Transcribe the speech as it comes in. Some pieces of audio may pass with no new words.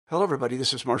Hello, everybody.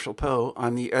 This is Marshall Poe.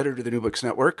 I'm the editor of the New Books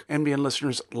Network. NBN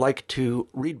listeners like to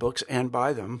read books and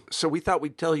buy them. So we thought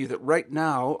we'd tell you that right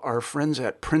now, our friends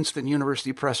at Princeton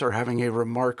University Press are having a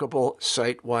remarkable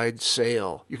site-wide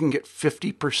sale. You can get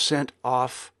 50%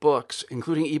 off books,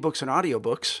 including ebooks and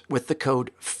audiobooks, with the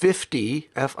code 50,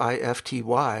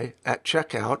 F-I-F-T-Y, at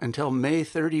checkout until May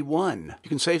 31. You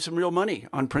can save some real money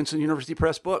on Princeton University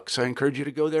Press books. I encourage you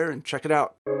to go there and check it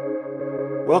out.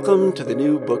 Welcome to the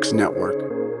New Books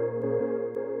Network.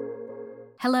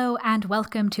 Hello and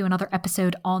welcome to another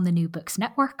episode on the New Books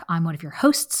Network. I'm one of your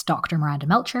hosts, Dr. Miranda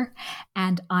Melcher,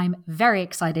 and I'm very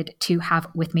excited to have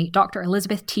with me Dr.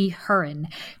 Elizabeth T. Hurren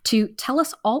to tell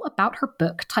us all about her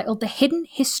book titled The Hidden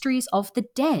Histories of the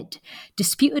Dead,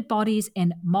 Disputed Bodies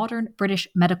in Modern British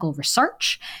Medical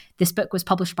Research. This book was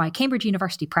published by Cambridge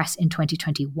University Press in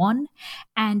 2021,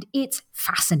 and it's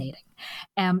fascinating.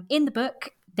 In the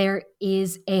book, there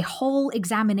is a whole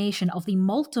examination of the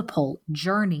multiple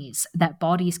journeys that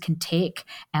bodies can take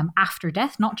after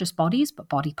death, not just bodies, but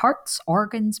body parts,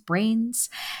 organs, brains,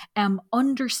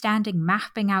 understanding,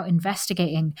 mapping out,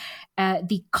 investigating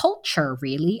the culture,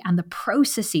 really, and the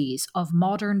processes of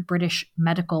modern British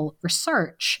medical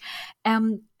research.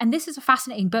 And this is a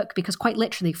fascinating book because quite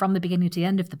literally from the beginning to the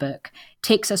end of the book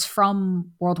takes us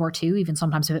from World War II, even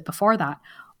sometimes a bit before that,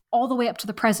 all the way up to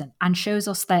the present, and shows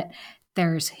us that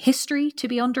there's history to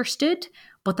be understood,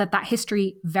 but that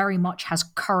history very much has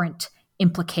current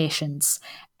implications.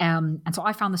 And so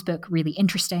I found this book really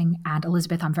interesting. And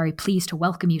Elizabeth, I'm very pleased to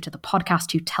welcome you to the podcast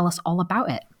to tell us all about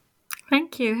it.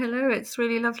 Thank you. Hello. It's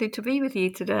really lovely to be with you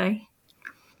today.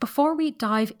 Before we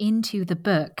dive into the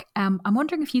book, I'm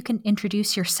wondering if you can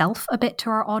introduce yourself a bit to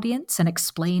our audience and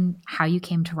explain how you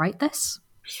came to write this.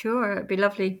 Sure, it'd be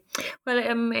lovely. Well,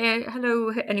 hello,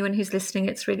 anyone who's listening.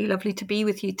 It's really lovely to be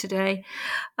with you today.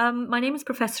 My name is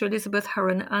Professor Elizabeth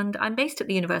Hurren, and I'm based at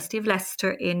the University of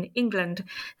Leicester in England.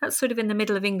 That's sort of in the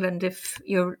middle of England if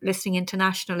you're listening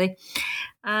internationally.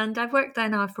 And I've worked there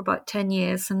now for about 10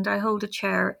 years, and I hold a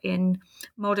chair in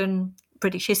modern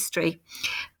British history.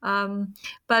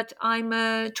 But I'm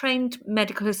a trained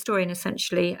medical historian,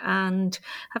 essentially, and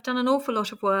have done an awful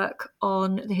lot of work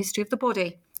on the history of the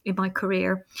body in my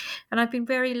career. And I've been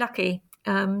very lucky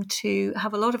to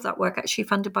have a lot of that work actually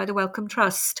funded by the Wellcome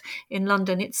Trust in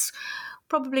London. It's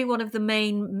probably one of the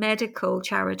main medical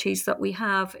charities that we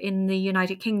have in the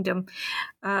United Kingdom.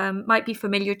 Might be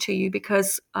familiar to you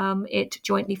because it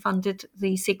jointly funded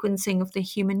the sequencing of the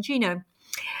human genome.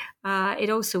 It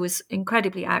also was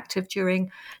incredibly active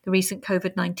during the recent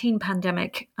COVID-19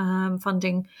 pandemic,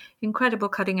 funding incredible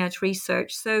cutting-edge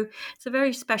research. So it's a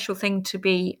very special thing to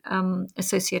be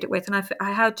associated with. And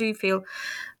I do feel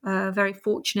very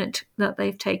fortunate that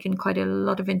they've taken quite a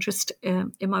lot of interest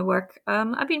in my work.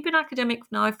 I've been academic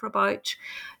now for about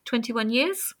 21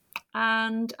 years.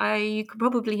 And you could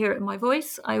probably hear it in my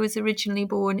voice. I was originally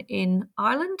born in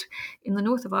Ireland, in the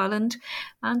north of Ireland,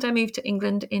 and I moved to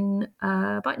England in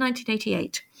about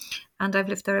 1988. And I've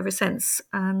lived there ever since.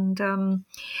 And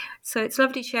so it's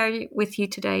lovely to share with you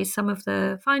today some of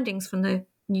the findings from the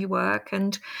new work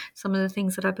and some of the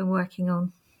things that I've been working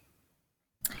on.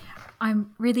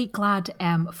 I'm really glad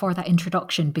for that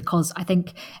introduction because I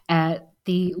think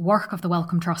the work of the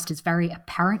Wellcome Trust is very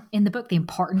apparent in the book, the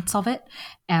importance of it.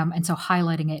 And so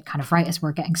highlighting it kind of right as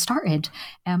we're getting started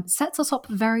sets us up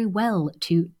very well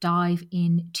to dive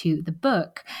into the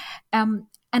book. And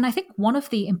I think one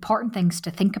of the important things to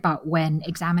think about when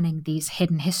examining these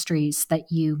hidden histories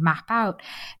that you map out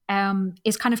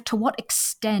is kind of to what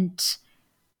extent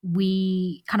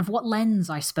what lens,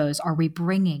 I suppose, are we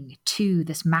bringing to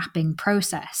this mapping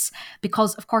process?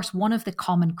 Because, of course, one of the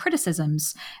common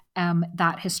criticisms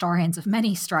that historians of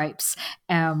many stripes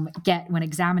get when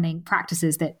examining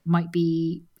practices that might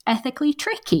be ethically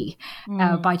tricky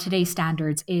by today's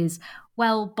standards is,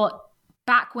 well, but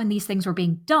back when these things were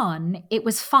being done, it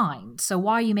was fine. So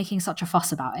why are you making such a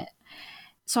fuss about it?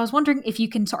 So I was wondering if you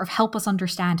can sort of help us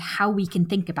understand how we can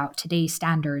think about today's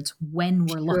standards when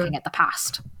we're looking at the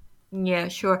past. Yeah,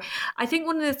 sure. I think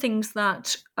one of the things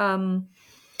that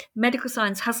medical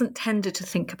science hasn't tended to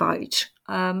think about,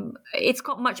 it's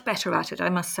got much better at it, I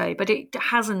must say, but it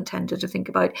hasn't tended to think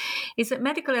about, is that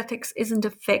medical ethics isn't a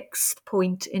fixed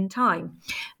point in time.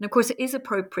 And of course, it is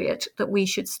appropriate that we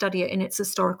should study it in its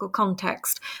historical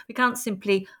context. We can't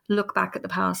simply look back at the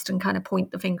past and kind of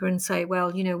point the finger and say,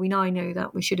 well, we now know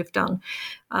that we should have done.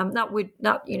 That would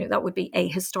be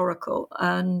ahistorical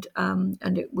and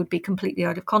it would be completely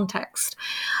out of context.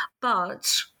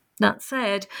 But That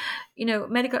said,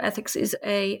 medical ethics is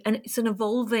it's an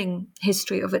evolving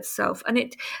history of itself, and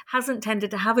it hasn't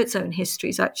tended to have its own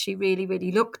histories actually really,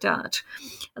 really looked at.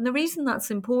 And the reason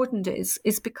that's important is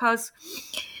because,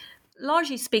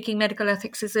 largely speaking, medical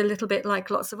ethics is a little bit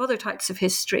like lots of other types of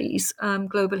histories,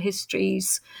 global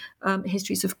histories,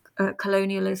 histories of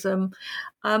colonialism.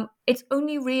 It's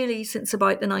only really since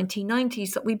about the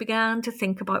 1990s that we began to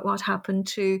think about what happened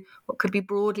to what could be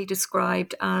broadly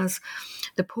described as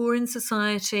the poor in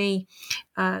society,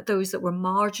 those that were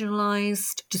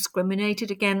marginalized, discriminated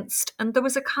against. And there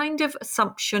was a kind of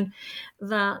assumption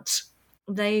that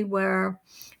they were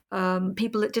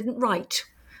people that didn't write,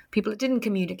 people that didn't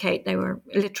communicate, they were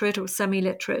illiterate or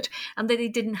semi-literate, and that they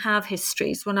didn't have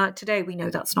histories. Well, today we know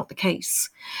that's not the case.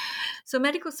 So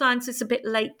medical science is a bit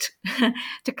late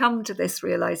to come to this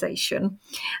realization,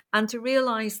 and to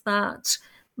realize that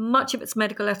much of its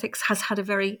medical ethics has had a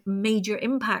very major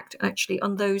impact, actually,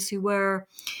 on those who were,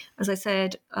 as I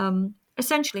said,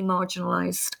 essentially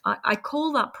marginalized. I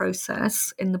call that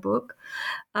process in the book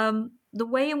the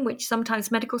way in which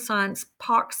sometimes medical science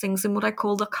parks things in what I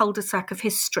call the cul-de-sac of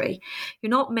history. You're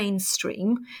not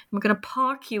mainstream, and we're going to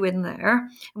park you in there,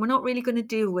 and we're not really going to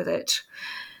deal with it.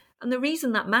 And the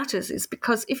reason that matters is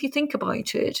because if you think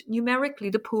about it, numerically,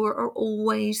 the poor are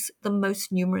always the most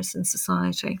numerous in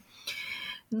society.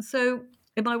 And so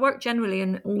in my work generally,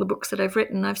 in all the books that I've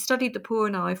written, I've studied the poor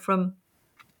now from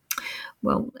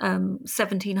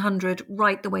 1700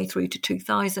 right the way through to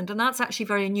 2000. And that's actually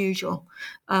very unusual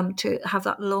to have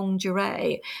that longue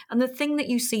durée. And the thing that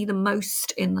you see the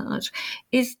most in that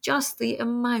is just the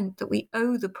amount that we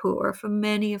owe the poor for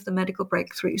many of the medical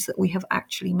breakthroughs that we have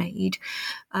actually made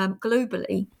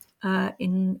globally as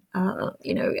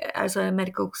a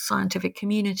medical scientific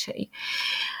community.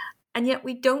 And yet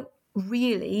we don't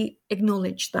really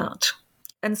acknowledge that.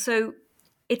 And so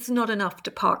it's not enough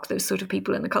to park those sort of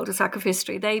people in the cul-de-sac of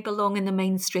history. They belong in the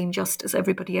mainstream just as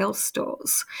everybody else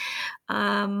does.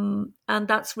 And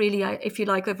that's really, if you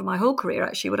like, over my whole career,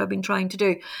 actually, what I've been trying to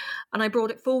do. And I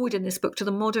brought it forward in this book to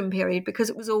the modern period because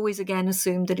it was always, again,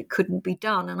 assumed that it couldn't be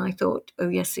done. And I thought, oh,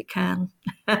 yes, it can.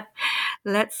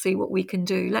 Let's see what we can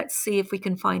do. Let's see if we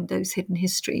can find those hidden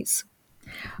histories.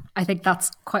 I think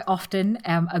that's quite often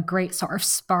a great sort of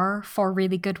spur for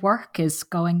really good work, is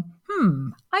going,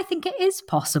 I think it is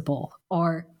possible,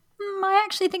 or I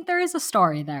actually think there is a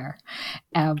story there.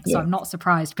 So I'm not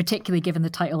surprised, particularly given the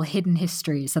title Hidden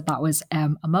Histories, that was a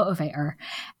motivator.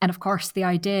 And of course, the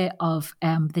idea of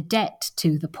the debt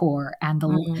to the poor and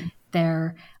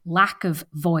their lack of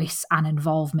voice and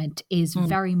involvement is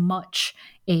very much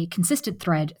a consistent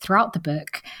thread throughout the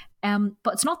book.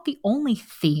 But it's not the only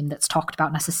theme that's talked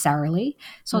about necessarily.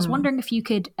 So I was wondering if you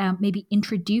could maybe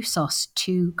introduce us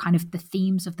to kind of the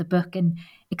themes of the book and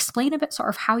explain a bit sort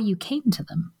of how you came to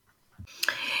them.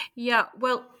 Yeah,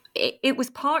 well, it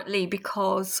was partly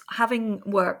because having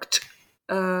worked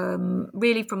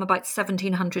really from about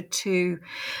 1700 to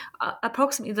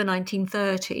approximately the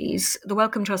 1930s, the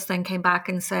Wellcome Trust then came back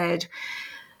and said,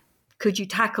 could you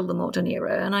tackle the modern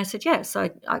era? And I said, yes, I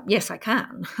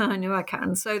can. I knew I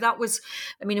can. So that was,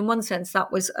 in one sense,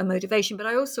 that was a motivation. But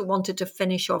I also wanted to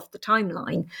finish off the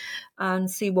timeline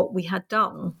and see what we had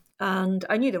done. And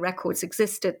I knew the records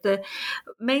existed,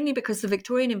 mainly because the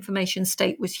Victorian information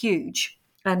state was huge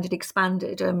and it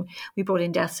expanded. We brought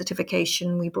in death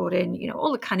certification. We brought in,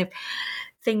 all the kind of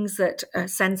things that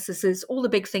censuses, all the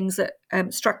big things that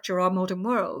structure our modern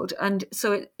world. And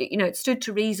so, it stood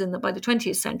to reason that by the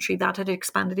 20th century, that had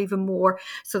expanded even more.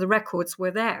 So the records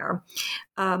were there.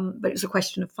 But it was a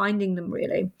question of finding them,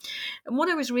 really. And what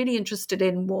I was really interested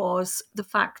in was the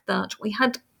fact that we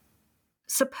had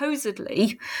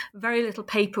supposedly very little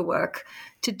paperwork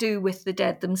to do with the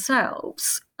dead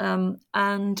themselves.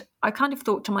 And I kind of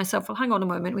thought to myself, well, hang on a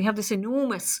moment, we have this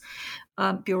enormous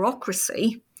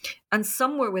bureaucracy, and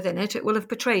somewhere within it, it will have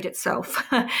betrayed itself,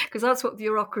 because that's what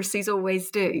bureaucracies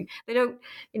always do. They don't,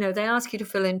 they ask you to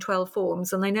fill in 12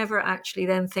 forms, and they never actually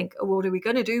then think, oh, what are we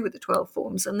going to do with the 12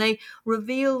 forms? And they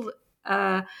reveal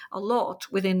a lot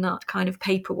within that kind of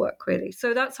paperwork, really.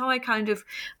 So that's how I kind of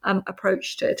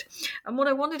approached it. And what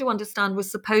I wanted to understand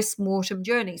was the post-mortem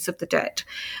journeys of the dead,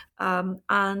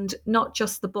 and not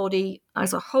just the body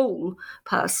as a whole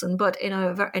person, but in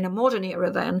a modern era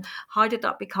then, how did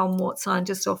that become what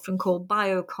scientists often call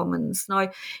biocommons? Now,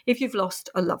 if you've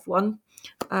lost a loved one,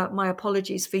 my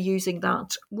apologies for using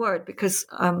that word, because,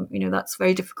 that's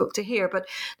very difficult to hear. But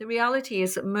the reality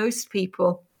is that most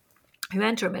people who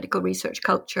enter a medical research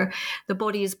culture, the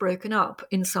body is broken up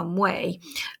in some way.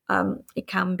 It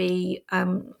can be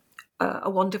a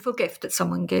wonderful gift that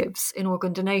someone gives in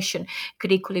organ donation. It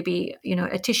could equally be,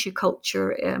 a tissue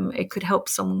culture. It could help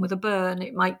someone with a burn.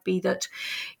 It might be that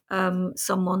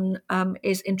someone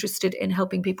is interested in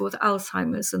helping people with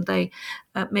Alzheimer's, and they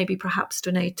maybe perhaps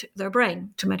donate their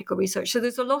brain to medical research. So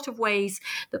there's a lot of ways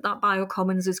that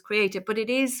biocommons is created, but it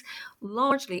is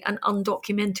largely an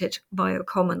undocumented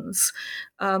biocommons,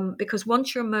 because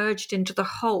once you're merged into the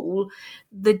whole,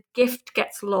 the gift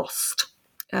gets lost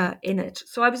in it.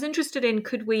 So I was interested in,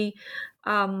 could we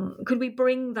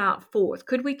bring that forth?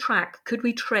 Could we track? Could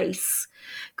we trace?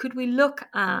 Could we look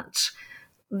at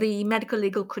the medical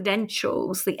legal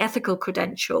credentials, the ethical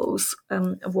credentials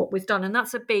of what we've done? And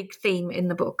that's a big theme in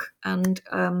the book, and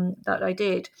that I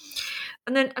did.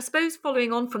 And then I suppose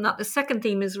following on from that, the second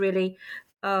theme is really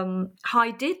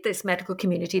how did this medical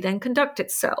community then conduct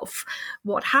itself?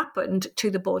 What happened to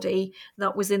the body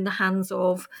that was in the hands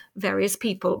of various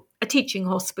people? A teaching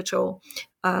hospital,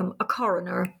 a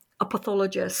coroner, a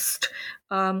pathologist.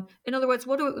 In other words,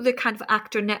 what are the kind of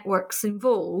actor networks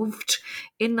involved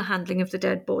in the handling of the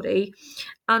dead body?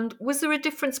 And was there a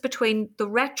difference between the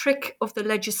rhetoric of the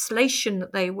legislation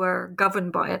that they were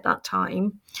governed by at that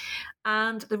time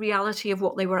and the reality of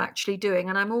what they were actually doing?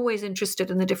 And I'm always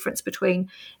interested in the difference between,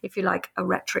 if you like, a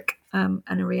rhetoric and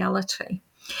a reality.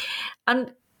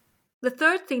 And the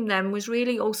third theme then was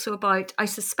really also about, I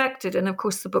suspected, and of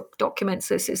course the book documents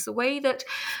this, is the way that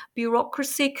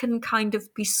bureaucracy can kind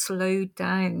of be slowed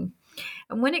down.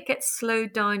 And when it gets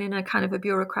slowed down in a kind of a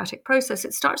bureaucratic process,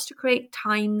 it starts to create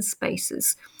time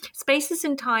spaces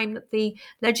in time that the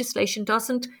legislation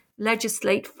doesn't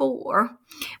legislate for,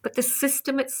 but the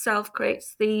system itself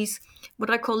creates these,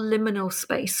 what I call liminal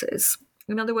spaces.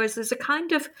 In other words, there's a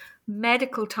kind of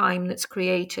medical time that's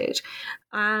created.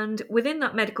 And within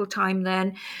that medical time,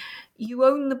 then, you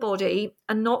own the body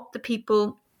and not the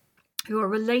people who are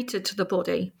related to the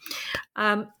body.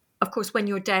 Of course, when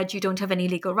you're dead, you don't have any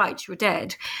legal rights. You're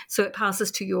dead. So it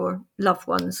passes to your loved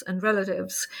ones and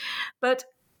relatives. But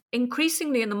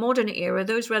increasingly in the modern era,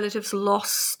 those relatives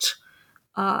lost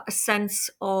a sense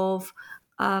of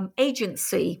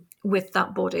agency with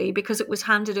that body, because it was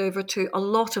handed over to a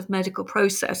lot of medical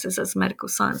processes as medical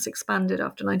science expanded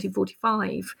after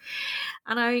 1945.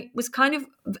 And I was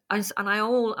I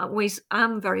always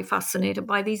am very fascinated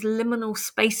by these liminal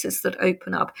spaces that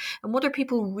open up. And what are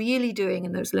people really doing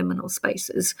in those liminal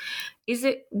spaces? Is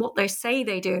it what they say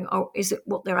they're doing, or is it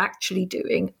what they're actually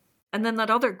doing? And then that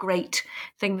other great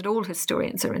thing that all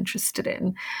historians are interested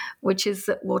in, which is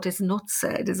that what is not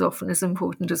said is often as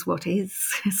important as what is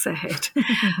said.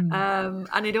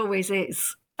 And it always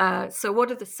is. So what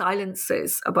are the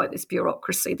silences about this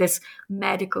bureaucracy, this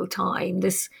medical time,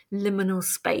 this liminal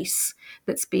space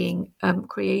that's being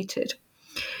created?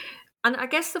 And I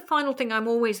guess the final thing I'm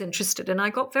always interested in, I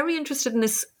got very interested in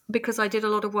this because I did a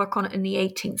lot of work on it in the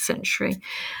 18th century.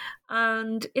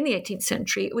 And in the 18th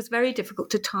century, it was very difficult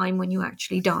to time when you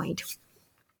actually died.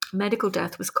 Medical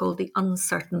death was called the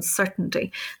uncertain certainty.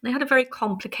 And they had a very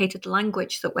complicated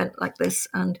language that went like this.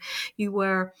 And you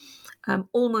were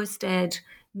almost dead,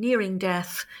 nearing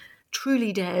death,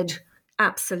 truly dead,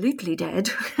 absolutely dead.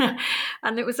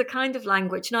 And it was a kind of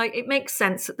language. Now, it makes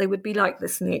sense that they would be like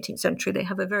this in the 18th century. They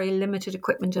have a very limited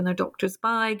equipment in their doctor's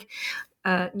bag.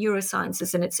 Neuroscience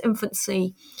is in its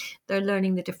infancy. They're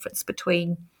learning the difference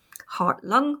between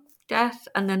heart-lung death,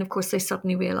 and then of course they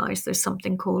suddenly realize there's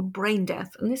something called brain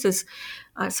death, and this is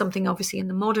something obviously in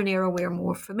the modern era we're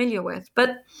more familiar with.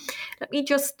 But let me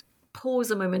just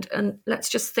pause a moment and let's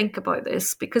just think about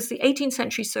this, because the 18th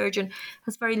century surgeon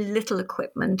has very little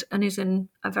equipment and is in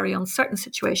a very uncertain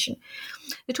situation.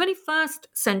 The 21st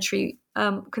century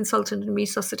consultant in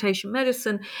resuscitation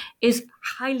medicine is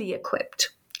highly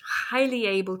equipped, highly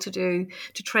able to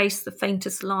trace the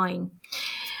faintest line.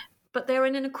 But they're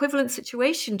in an equivalent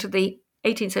situation to the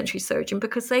 18th century surgeon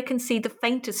because they can see the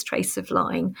faintest trace of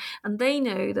line, and they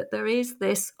know that there is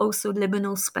this also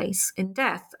liminal space in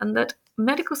death, and that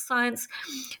medical science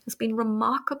has been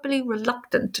remarkably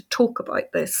reluctant to talk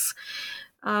about this.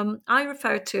 I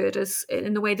refer to it as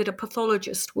in the way that a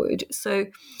pathologist would. So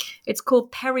it's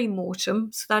called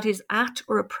perimortem, so that is at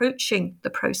or approaching the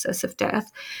process of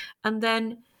death, and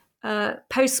then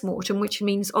post-mortem, which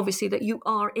means obviously that you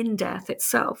are in death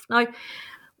itself. Now,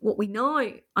 what we now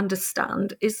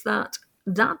understand is that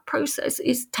process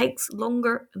takes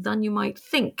longer than you might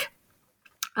think.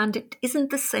 And it isn't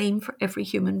the same for every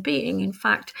human being. In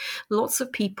fact, lots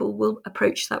of people will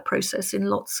approach that process in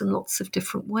lots and lots of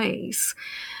different ways.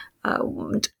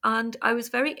 And I was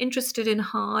very interested in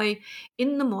how,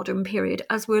 in the modern period,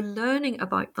 as we're learning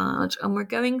about that, and we're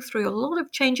going through a lot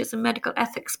of changes in medical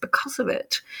ethics because of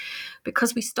it,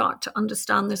 because we start to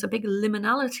understand there's a big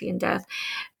liminality in death.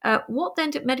 What then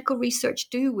did medical research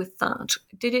do with that?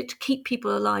 Did it keep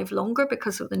people alive longer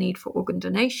because of the need for organ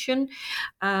donation?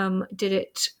 Did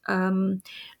it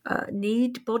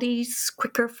need bodies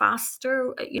quicker,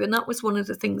 faster? And that was one of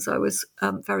the things I was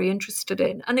very interested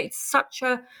in. And it's such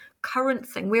a current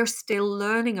thing. We're still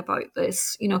learning about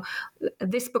this.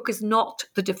 This book is not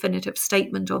the definitive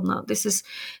statement on that. This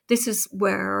is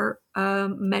where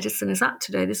medicine is at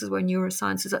today. This is where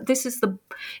neuroscience is at. This is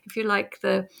if you like,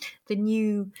 the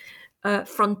new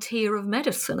frontier of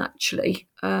medicine, actually,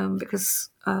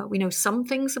 because we know some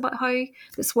things about how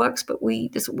this works, but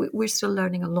we're still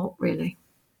learning a lot, really.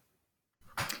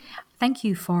 Thank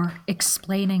you for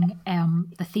explaining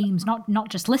the themes, not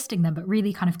just listing them, but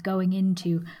really kind of going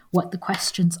into what the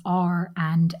questions are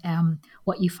and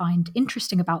what you find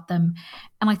interesting about them.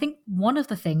 And I think one of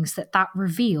the things that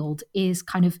revealed is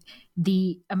kind of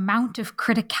the amount of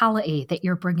criticality that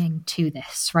you're bringing to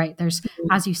this, right? There's,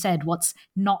 as you said, what's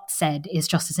not said is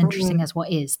just as interesting as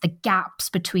what is. The gaps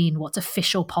between what's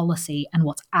official policy and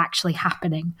what's actually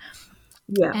happening.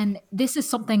 Yeah. And this is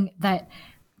something that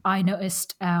I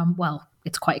noticed,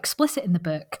 it's quite explicit in the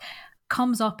book,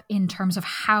 comes up in terms of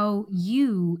how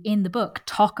you, in the book,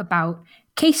 talk about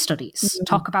case studies,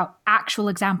 talk about actual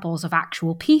examples of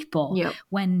actual people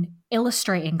when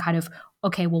illustrating kind of,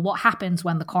 okay, well, what happens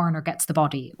when the coroner gets the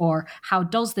body? Or how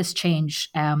does this change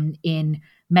in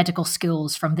medical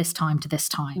schools from this time to this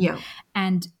time? Yeah.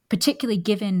 And particularly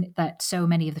given that so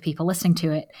many of the people listening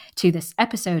to this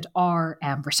episode are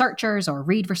researchers or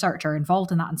read research or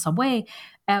involved in that in some way,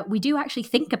 we do actually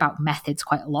think about methods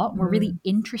quite a lot. We're really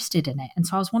interested in it. And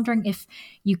so I was wondering if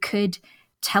you could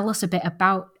tell us a bit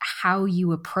about how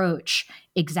you approach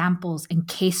examples and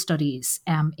case studies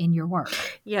in your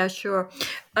work. Yeah, sure.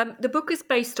 The book is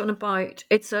based on at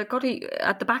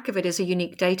the back of it is a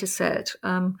unique data set.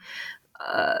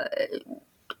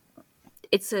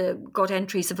 It's got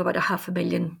entries of about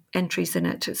 500,000 entries in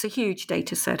it. It's a huge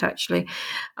data set, actually.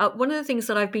 One of the things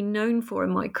that I've been known for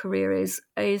in my career is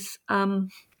that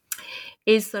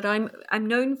I'm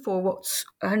known for what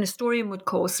an historian would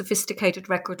call sophisticated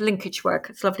record linkage work.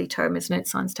 It's a lovely term, isn't it? It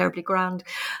sounds terribly grand.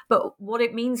 But what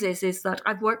it means is that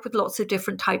I've worked with lots of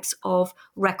different types of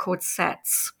record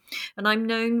sets. And I'm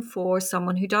known for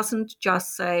someone who doesn't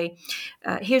just say,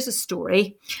 here's a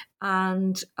story,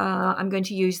 and I'm going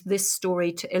to use this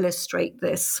story to illustrate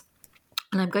this.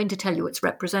 And I'm going to tell you it's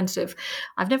representative.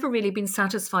 I've never really been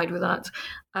satisfied with that.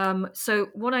 So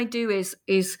what I do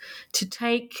is to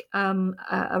take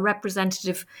a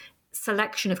representative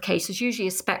selection of cases, usually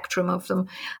a spectrum of them,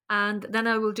 and then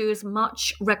I will do as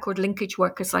much record linkage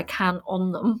work as I can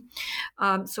on them.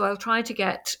 So I'll try to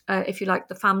get, if you like,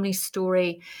 the family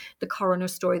story, the coroner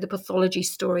story, the pathology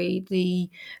story, the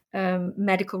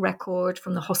medical record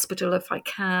from the hospital if I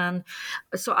can.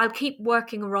 So I'll keep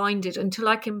working around it until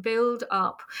I can build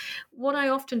up what I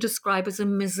often describe as a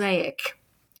mosaic.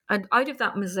 And out of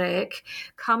that mosaic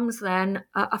comes then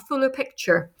a fuller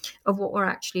picture of what we're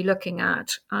actually looking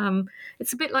at.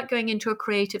 It's a bit like going into a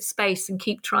creative space and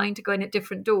keep trying to go in at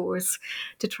different doors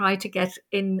to try to get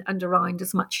in and around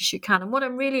as much as you can. And what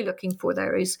I'm really looking for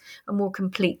there is a more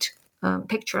complete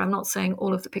picture. I'm not saying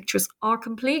all of the pictures are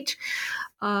complete.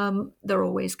 There are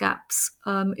always gaps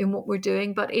in what we're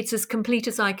doing, but it's as complete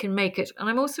as I can make it. And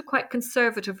I'm also quite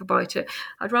conservative about it.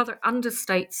 I'd rather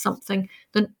understate something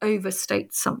than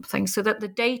overstate something, so that the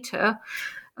data,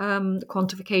 the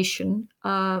quantification,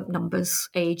 numbers,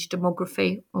 age,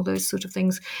 demography, all those sort of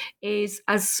things, is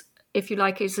as, if you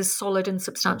like, is as solid and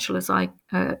substantial as I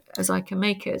can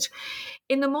make it.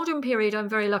 In the modern period, I'm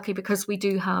very lucky because we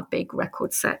do have big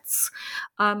record sets.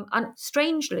 And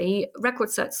strangely, record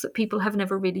sets that people have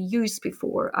never really used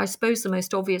before. I suppose the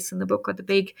most obvious in the book are the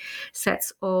big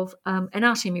sets of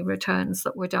anatomy returns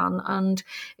that were done. And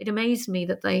it amazed me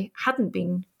that they hadn't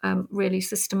been really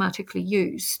systematically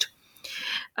used.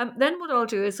 Then what I'll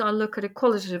do is I'll look at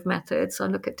qualitative methods. I'll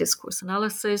look at discourse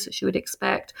analysis, as you would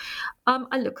expect.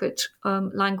 I look at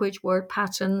language, word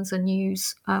patterns, and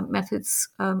use methods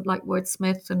like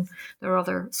Wordsmith, and there are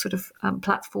other sort of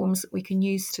platforms that we can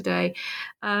use today.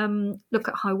 Look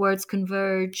at how words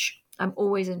converge. I'm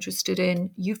always interested in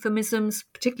euphemisms,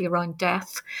 particularly around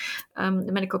death.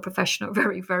 The medical profession are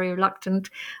very, very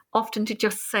reluctant often to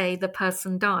just say the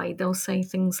person died. They'll say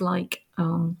things like,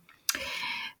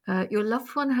 your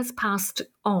loved one has passed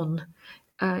on.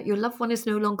 your loved one is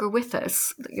no longer with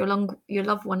us, that your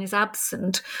loved one is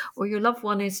absent, or your loved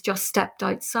one is just stepped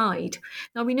outside.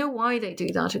 Now, we know why they do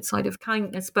that. It's out of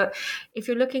kindness. But if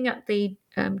you're looking at the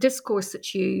discourse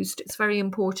that's used, it's very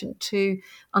important to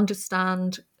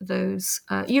understand those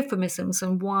euphemisms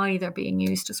and why they're being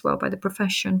used as well by the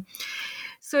profession.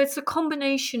 So it's a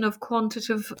combination of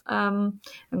quantitative and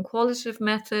qualitative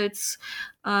methods.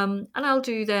 And I'll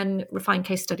do then refined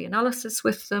case study analysis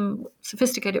with them,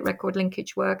 sophisticated record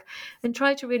linkage work, and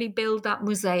try to really build that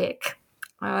mosaic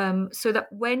so that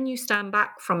when you stand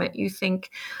back from it, you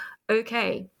think,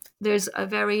 okay, there's a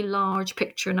very large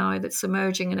picture now that's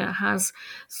emerging, and it has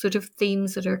sort of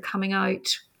themes that are coming out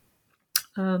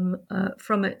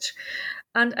from it.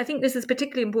 And I think this is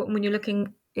particularly important when you're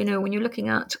looking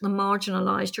at the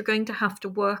marginalised. You're going to have to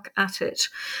work at it,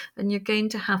 and you're going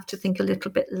to have to think a little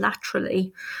bit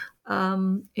laterally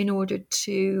in order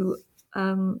to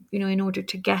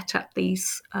get at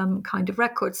these kind of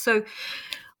records. So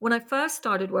when I first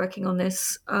started working on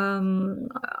this,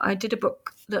 I did a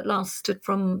book that lasted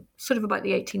from sort of about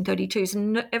the 1832s,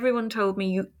 and everyone told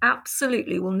me you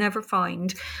absolutely will never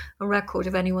find a record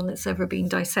of anyone that's ever been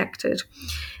dissected.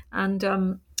 And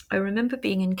I remember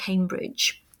being in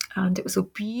Cambridge, and it was a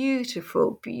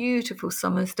beautiful, beautiful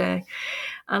summer's day,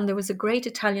 and there was a great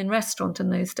Italian restaurant in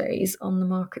those days on the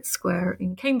Market Square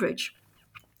in Cambridge.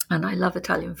 And I love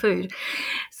Italian food.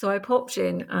 So I popped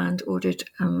in and ordered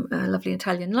a lovely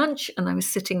Italian lunch, and I was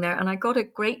sitting there, and I got a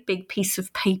great big piece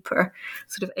of paper,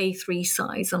 sort of A3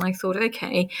 size, and I thought,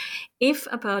 okay, if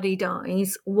a body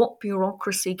dies, what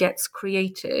bureaucracy gets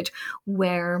created?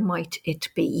 Where might it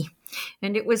be?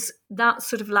 And it was that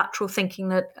sort of lateral thinking,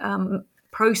 that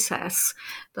process,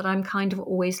 that I'm kind of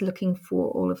always looking for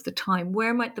all of the time.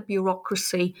 Where might the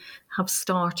bureaucracy have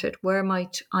started? Where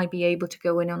might I be able to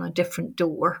go in on a different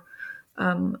door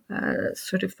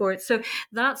sort of for it? So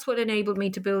that's what enabled me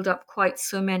to build up quite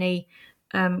so many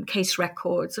case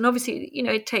records. And obviously,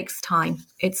 it takes time.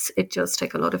 It does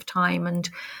take a lot of time, and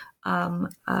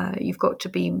you've got to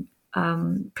be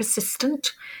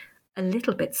persistent, a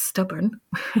little bit stubborn,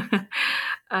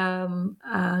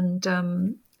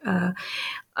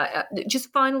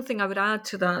 just final thing I would add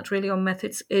to that really on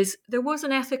methods is there was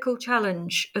an ethical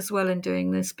challenge as well in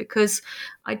doing this, because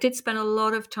I did spend a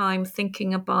lot of time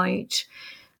thinking about,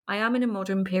 I am in a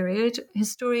modern period.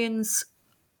 Historians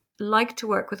like to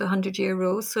work with 100-year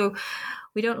rules, so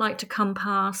we don't like to come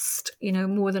past,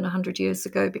 more than 100 years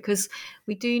ago, because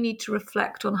we do need to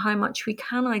reflect on how much we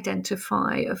can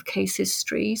identify of case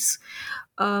histories,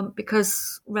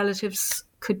 because relatives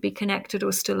could be connected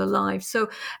or still alive. So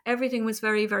everything was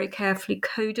very, very carefully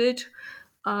coded.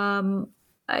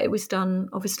 It was done,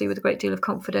 obviously, with a great deal of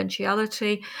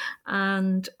confidentiality,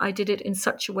 and I did it in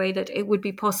such a way that it would be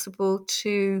impossible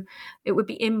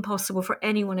for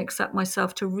anyone except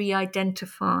myself to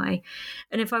re-identify.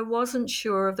 And if I wasn't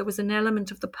sure if there was an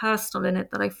element of the personal in it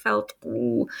that I felt,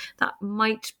 that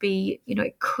might be,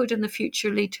 it could in the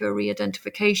future lead to a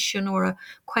re-identification or a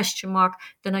question mark,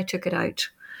 then I took it out.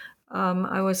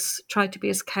 I was tried to be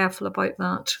as careful about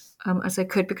that as I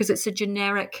could, because it's a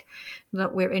generic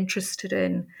that we're interested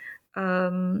in.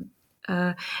 Some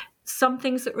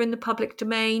things that were in the public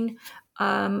domain,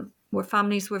 where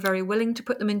families were very willing to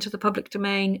put them into the public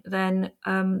domain, then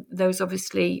those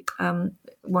obviously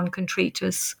one can treat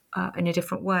as in a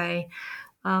different way.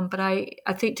 But I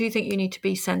do think you need to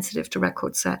be sensitive to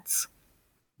record sets.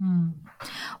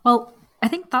 Well, I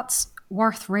think that's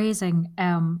worth raising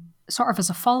sort of as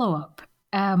a follow-up,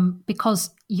 because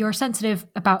you're sensitive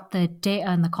about the data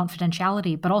and the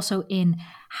confidentiality, but also in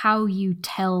how you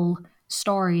tell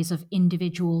stories of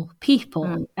individual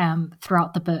people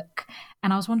throughout the book.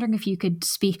 And I was wondering if you could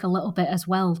speak a little bit as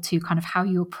well to kind of how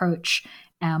you approach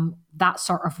that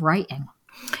sort of writing.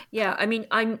 Yeah, I mean,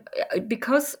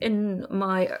 because in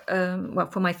my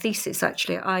for my thesis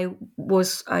actually, I'm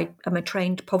a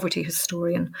trained poverty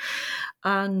historian,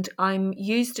 and I'm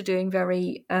used to doing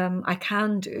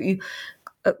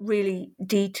really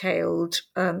detailed,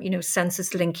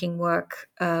 census linking work,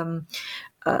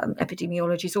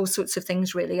 epidemiologies, all sorts of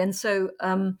things really. And so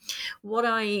what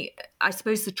I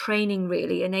suppose the training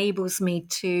really enables me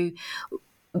to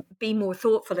be more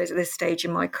thoughtful at this stage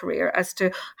in my career as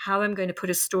to how I'm going to put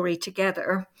a story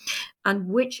together and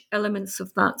which elements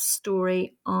of that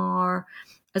story are,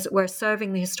 as it were,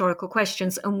 serving the historical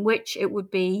questions, and which it would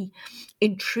be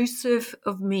intrusive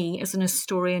of me as an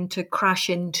historian to crash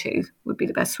into, would be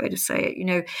the best way to say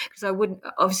it, because I wouldn't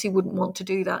want to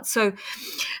do that. So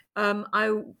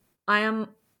I am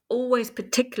always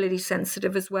particularly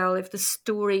sensitive as well if the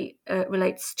story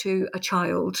relates to a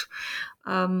child.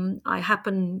 I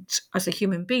happened, as a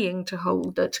human being, to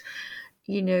hold that,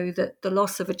 that the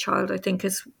loss of a child, I think,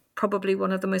 is probably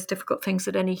one of the most difficult things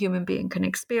that any human being can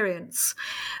experience.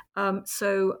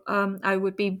 So I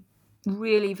would be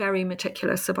really very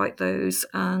meticulous about those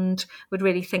and would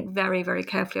really think very, very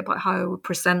carefully about how I would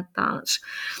present that.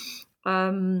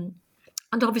 And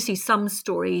obviously some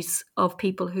stories of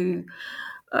people whose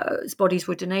bodies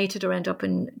were donated or end up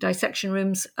in dissection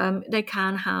rooms, they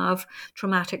can have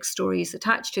traumatic stories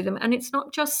attached to them. And it's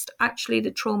not just actually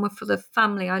the trauma for the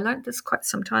family. I learned this quite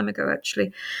some time ago,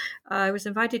 actually. I was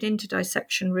invited into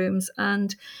dissection rooms,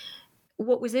 and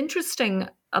what was interesting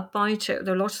about it,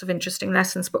 there are lots of interesting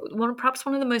lessons, but perhaps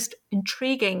one of the most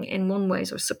intriguing in one way,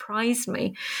 or surprised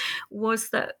me, was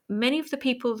that many of the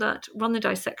people that run the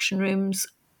dissection rooms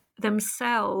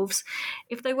themselves,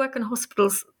 if they work in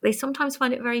hospitals, they sometimes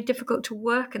find it very difficult to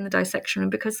work in the dissection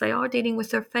room because they are dealing with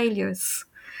their failures,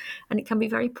 and it can be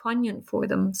very poignant for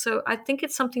them. So I think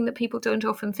it's something that people don't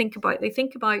often think about. They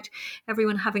think about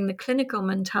everyone having the clinical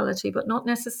mentality, but not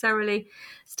necessarily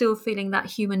still feeling that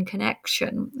human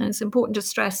connection. And it's important to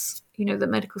stress, that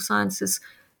medical sciences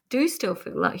do still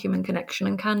feel that human connection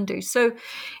and can do. So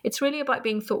it's really about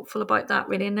being thoughtful about that,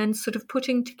 really, and then sort of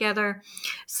putting together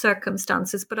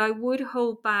circumstances. But I would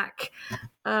hold back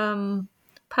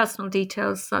personal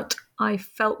details that I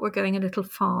felt were going a little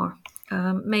far.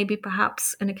 Maybe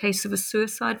perhaps in a case of a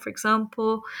suicide, for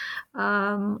example.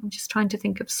 I'm just trying to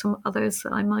think of some others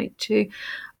that I might do.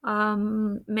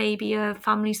 Maybe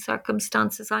family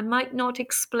circumstances. I might not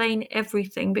explain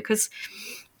everything because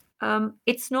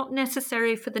it's not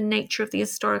necessary for the nature of the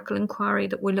historical inquiry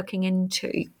that we're looking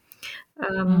into.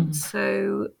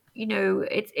 So,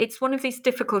 it's one of these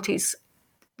difficulties.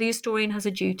 The historian has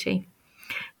a duty.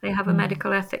 They have a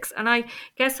medical ethics. And I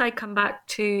guess I come back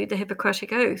to the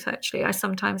Hippocratic Oath, actually. I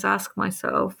sometimes ask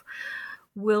myself,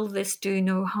 will this do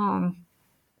no harm?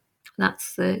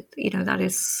 That's that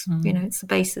is, it's the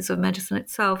basis of medicine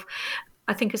itself.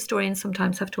 I think historians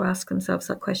sometimes have to ask themselves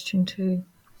that question too.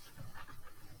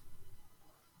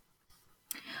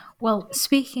 Well,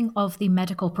 speaking of the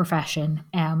medical profession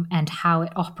and how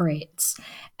it operates,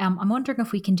 I'm wondering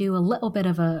if we can do a little bit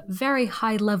of a very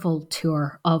high-level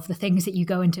tour of the things that you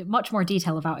go into much more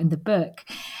detail about in the book,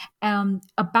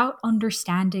 about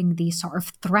understanding these sort of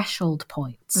threshold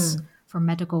points for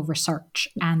medical research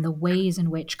and the ways in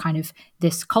which kind of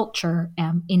this culture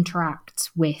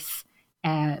interacts with,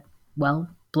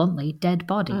 bluntly, dead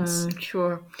bodies.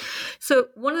 Sure. So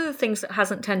one of the things that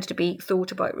hasn't tended to be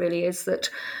thought about really is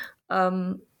that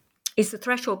is the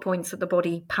threshold points that the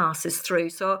body passes through.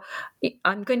 So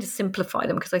I'm going to simplify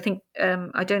them because I think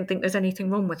I don't think there's anything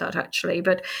wrong with that, actually.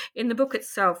 But in the book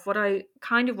itself, what I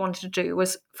kind of wanted to do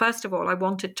was, first of all, I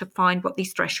wanted to find what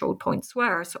these threshold points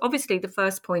were. So obviously the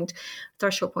first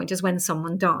threshold point is when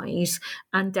someone dies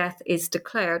and death is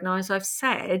declared. Now, as I've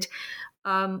said,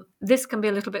 this can be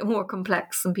a little bit more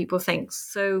complex than people think.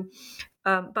 So,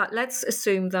 but let's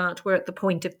assume that we're at the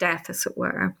point of death, as it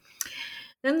were.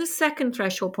 Then the second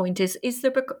threshold point is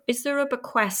there a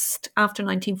bequest after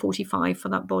 1945 for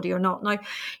that body or not? Now,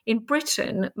 in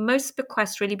Britain, most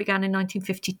bequests really began in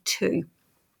 1952.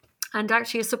 And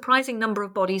actually, a surprising number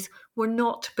of bodies were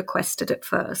not bequested at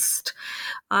first.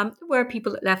 There were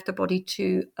people that left their body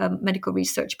to medical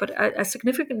research, but a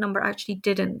significant number actually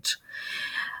didn't.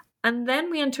 And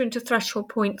then we enter into threshold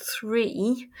point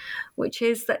 3, which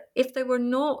is that if they were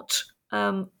not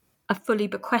a fully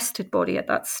bequested body at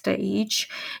that stage,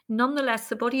 nonetheless,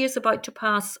 the body is about to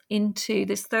pass into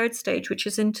this third stage, which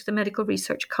is into the medical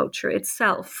research culture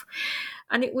itself.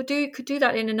 And it could do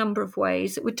that in a number of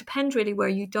ways. It would depend really where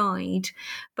you died.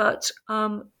 But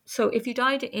so if you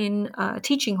died in a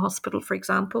teaching hospital, for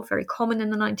example, very common in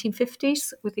the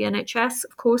 1950s with the NHS,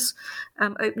 of course,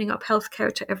 opening up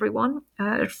healthcare to everyone,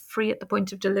 free at the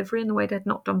point of delivery in the way they had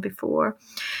not done before.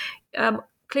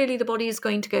 Clearly, the body is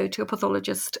going to go to a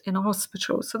pathologist in a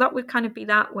hospital. So that would kind of be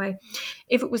that way.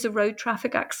 If it was a road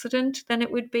traffic accident, then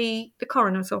it would be the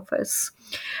coroner's office.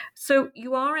 So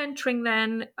you are entering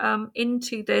then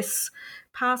into this,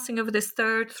 passing over this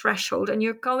third threshold, and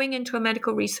you're going into a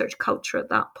medical research culture at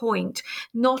that point,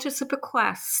 not as a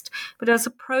bequest, but as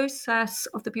a process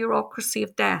of the bureaucracy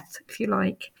of death, if you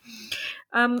like.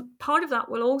 Part of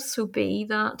that will also be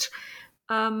that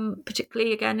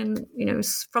particularly again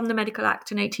from the Medical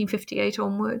Act in 1858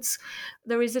 onwards,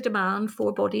 there is a demand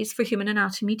for bodies for human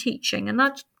anatomy teaching, and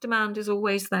that demand is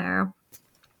always there.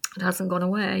 It hasn't gone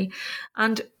away.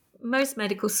 And most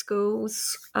medical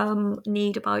schools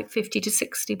need about 50 to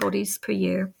 60 bodies per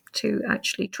year to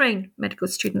actually train medical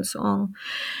students on.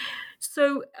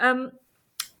 So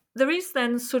there is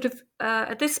then sort of,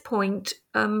 at this point,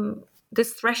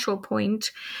 this threshold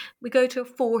point, we go to a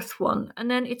fourth one.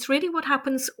 And then it's really what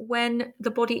happens when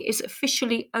the body is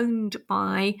officially owned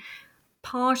by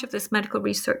part of this medical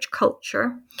research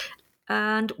culture,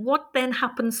 and what then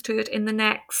happens to it in the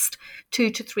next 2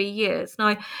 to 3 years.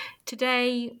 Now,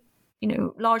 today,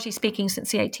 largely speaking,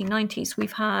 since the 1890s,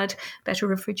 we've had better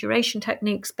refrigeration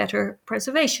techniques, better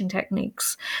preservation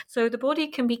techniques. So the body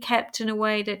can be kept in a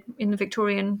way that in the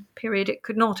Victorian period it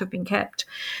could not have been kept.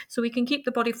 So we can keep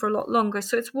the body for a lot longer.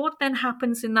 So it's what then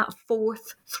happens in that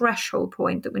fourth threshold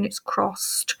point, that when it's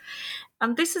crossed.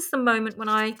 And this is the moment when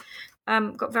I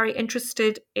got very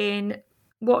interested in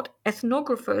what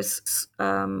ethnographers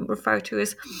refer to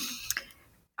as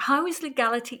how is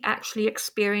legality actually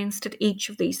experienced at each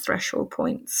of these threshold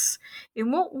points?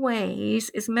 In what ways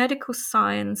is medical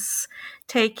science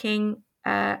taking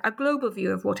a global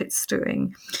view of what it's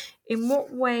doing? In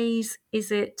what ways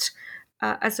is it,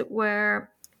 as it were,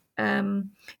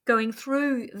 going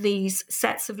through these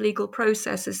sets of legal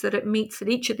processes that it meets at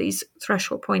each of these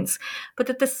threshold points, but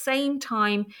at the same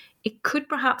time, it could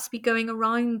perhaps be going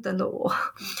around the law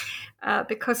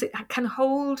because it can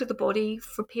hold the body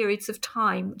for periods of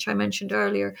time, which I mentioned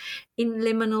earlier, in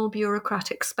liminal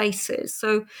bureaucratic spaces.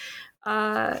 So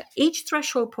each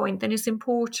threshold point then is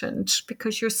important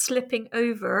because you're slipping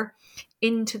over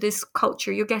into this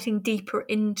culture, you're getting deeper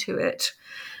into it.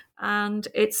 And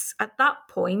it's at that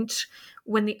point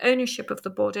when the ownership of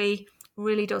the body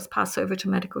really does pass over to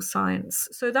medical science.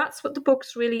 So that's what the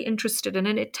book's really interested in.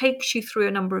 And it takes you through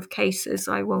a number of cases.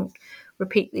 I won't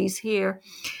repeat these here.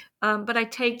 But I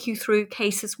take you through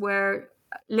cases where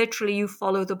literally you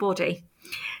follow the body.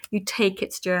 You take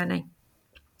its journey.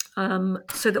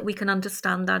 So that we can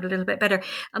understand that a little bit better.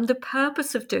 And the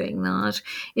purpose of doing that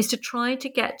is to try to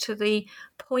get to the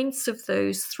points of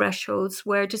those thresholds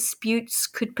where disputes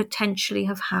could potentially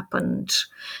have happened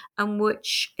and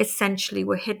which essentially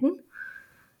were hidden,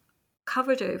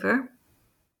 covered over,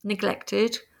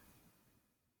 neglected,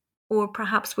 or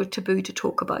perhaps were taboo to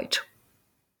talk about.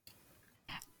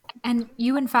 And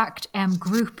you, in fact,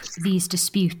 group these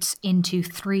disputes into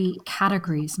 3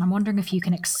 categories. And I'm wondering if you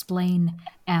can explain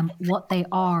what they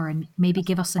are and maybe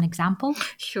give us an example.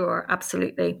 Sure,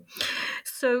 absolutely.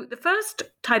 So the first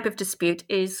type of dispute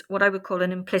is what I would call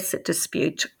an implicit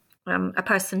dispute. A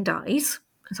person dies,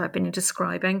 as I've been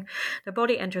describing. The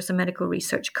body enters a medical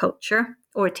research culture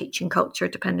or a teaching culture,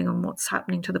 depending on what's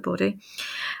happening to the body.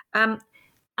 And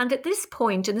at this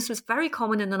point, and this was very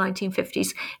common in the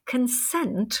 1950s,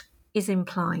 consent is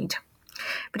implied,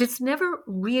 but it's never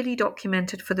really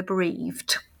documented for the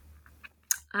bereaved.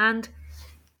 And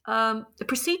the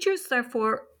procedures,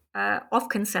 therefore, of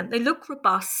consent, they look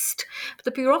robust, but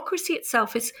the bureaucracy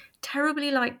itself is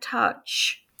terribly light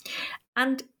touch.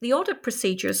 And the audit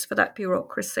procedures for that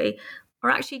bureaucracy are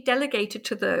actually delegated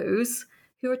to those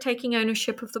who are taking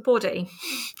ownership of the body.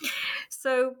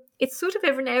 So it's sort of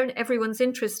in everyone's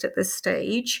interest at this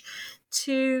stage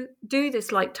to do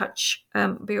this light touch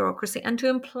bureaucracy and to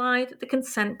imply that the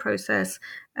consent process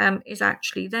is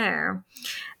actually there.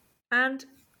 And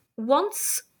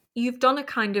once you've done a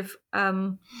kind of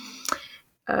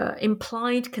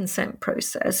implied consent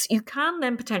process, you can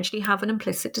then potentially have an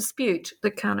implicit dispute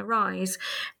that can arise.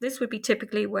 This would be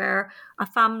typically where a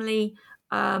family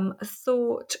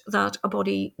thought that a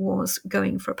body was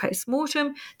going for a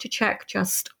post-mortem to check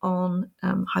just on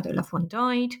how their loved one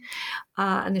died.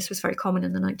 And this was very common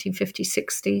in the 1950s,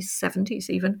 60s, 70s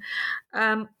even.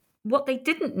 What they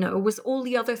didn't know was all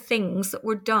the other things that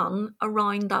were done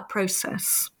around that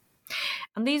process.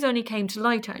 And these only came to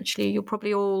light, actually. You'll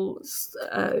probably all,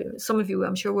 some of you,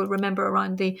 I'm sure, will remember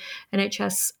around the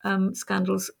NHS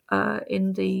scandals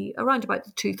around about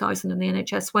the 2000 in the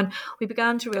NHS, when we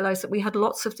began to realise that we had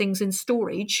lots of things in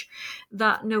storage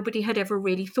that nobody had ever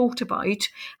really thought about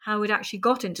how it actually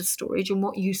got into storage and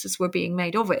what uses were being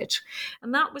made of it.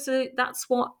 And that's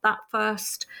what that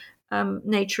first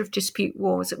nature of dispute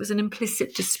was. It was an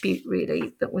implicit dispute,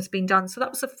 really, that was being done. So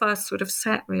that was the first sort of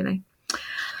set, really.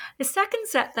 The second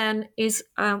set then is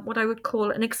what I would call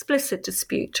an explicit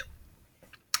dispute.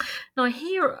 Now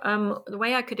here, the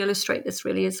way I could illustrate this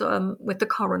really is with the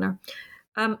coroner.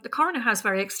 The coroner has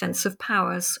very extensive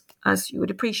powers, as you would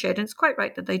appreciate, and it's quite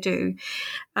right that they do.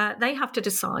 They have to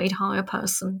decide how a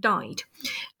person died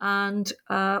and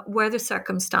where the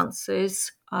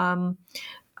circumstances,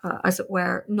 as it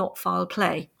were, not foul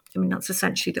play. I mean, that's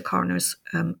essentially the coroner's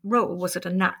role. Was it a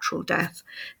natural death,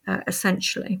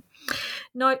 essentially?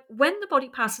 Now, when the body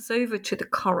passes over to the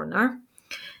coroner,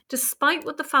 despite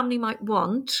what the family might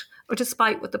want, or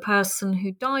despite what the person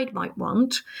who died might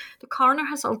want, the coroner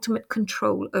has ultimate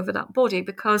control over that body,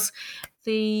 because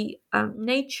the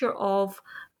nature of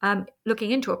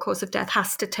looking into a cause of death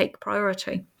has to take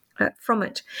priority from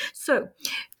it. So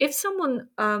if someone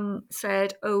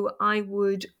said, oh, I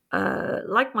would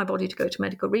like my body to go to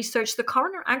medical research, the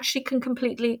coroner actually can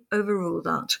completely overrule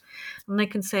that. And they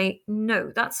can say,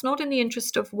 no, that's not in the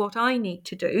interest of what I need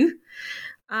to do.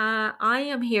 I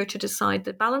am here to decide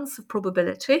the balance of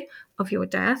probability of your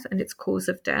death and its cause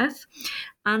of death,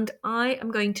 and I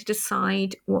am going to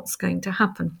decide what's going to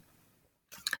happen.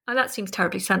 Now, that seems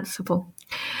terribly sensible.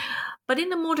 But in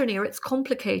the modern era, it's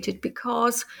complicated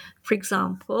because, for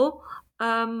example,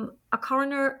 a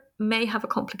coroner may have a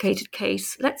complicated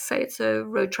case. Let's say it's a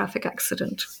road traffic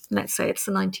accident. Let's say it's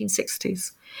the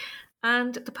 1960s.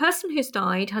 And the person who's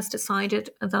died has decided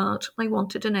that they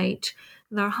want to donate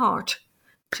their heart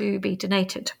to be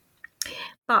donated.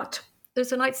 But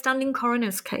there's an outstanding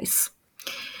coroner's case.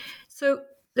 So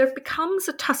there becomes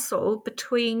a tussle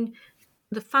between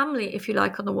the family, if you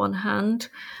like, on the one hand,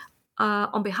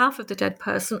 on behalf of the dead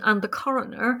person, and the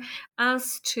coroner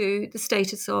as to the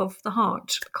status of the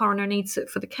heart. The coroner needs it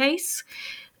for the case,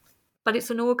 but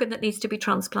it's an organ that needs to be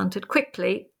transplanted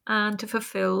quickly and to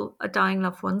fulfill a dying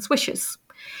loved one's wishes.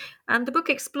 And the book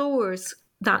explores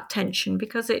that tension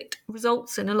because it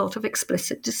results in a lot of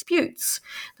explicit disputes.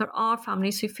 There are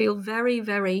families who feel very,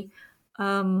 very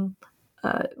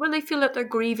they feel that their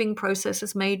grieving process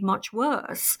is made much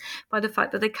worse by the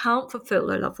fact that they can't fulfill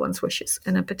their loved one's wishes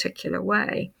in a particular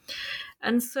way.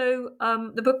 And so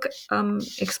the book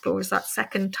explores that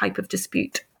second type of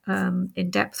dispute in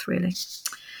depth, really.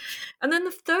 And then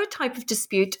the third type of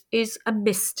dispute is a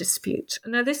misdispute.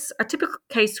 Now, a typical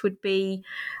case would be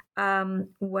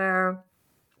where,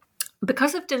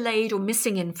 because of delayed or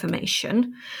missing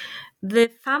information,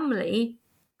 the family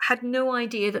had no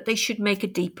idea that they should make a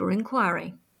deeper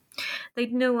inquiry.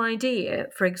 They'd no idea,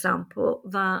 for example,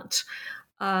 that,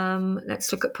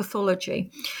 let's look at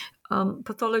pathology.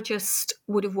 Pathologists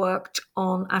would have worked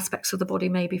on aspects of the body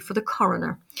maybe for the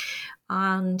coroner,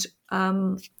 and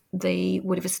they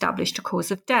would have established a cause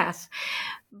of death.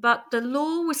 But the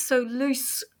law was so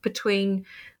loose between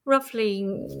roughly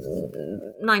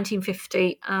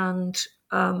 1950 and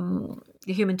the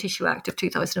Human Tissue Act of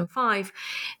 2005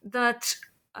 that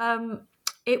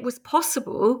it was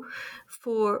possible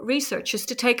for researchers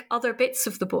to take other bits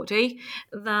of the body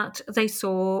that they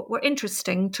saw were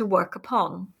interesting to work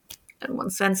upon. In one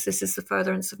sense, this is the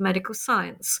furtherance of medical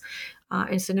science.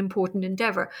 It's an important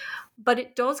endeavour. But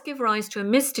it does give rise to a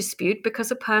misdispute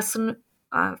because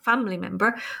a family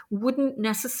member wouldn't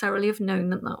necessarily have known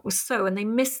that that was so, and they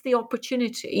missed the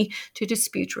opportunity to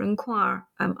dispute or inquire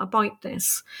about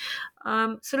this.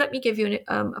 So let me give you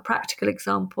a practical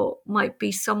example. Might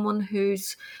be someone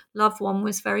whose loved one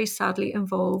was very sadly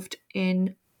involved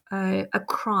in a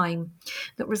crime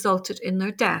that resulted in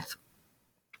their death,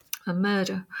 a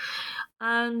murder.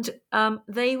 And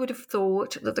they would have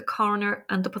thought that the coroner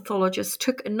and the pathologist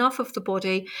took enough of the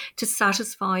body to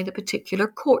satisfy the particular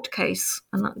court case.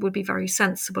 And that would be very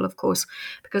sensible, of course,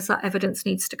 because that evidence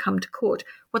needs to come to court.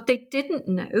 What they didn't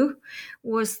know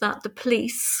was that the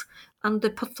police and the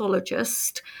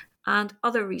pathologist and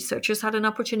other researchers had an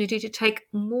opportunity to take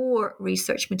more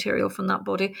research material from that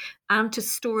body and to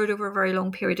store it over a very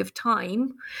long period of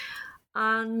time.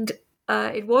 And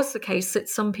it was the case that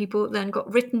some people then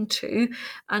got written to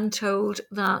and told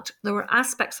that there were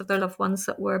aspects of their loved ones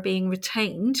that were being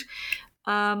retained,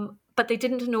 but they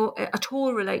didn't know at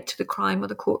all relate to the crime or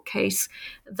the court case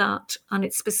and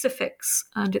its specifics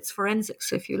and its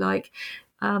forensics, if you like,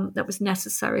 that was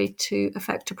necessary to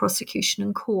effect a prosecution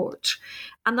in court.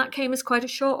 And that came as quite a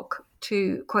shock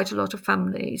to quite a lot of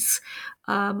families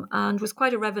and was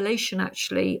quite a revelation,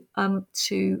 actually,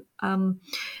 to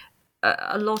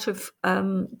a lot of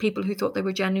people who thought they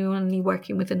were genuinely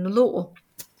working within the law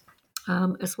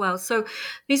as well. So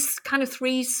these kind of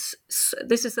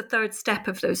this is the third step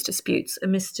of those disputes, a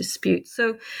misdispute.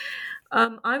 So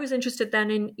I was interested then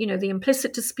in, the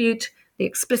implicit dispute, the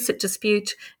explicit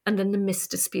dispute, and then the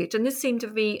misdispute. And this seemed to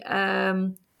be,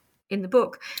 in the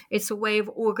book, it's a way of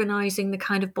organising the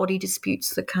kind of body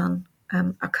disputes that can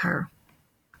occur.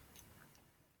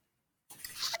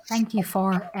 Thank you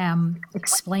for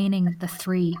explaining the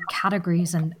three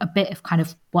categories and a bit of kind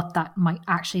of what that might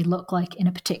actually look like in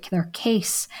a particular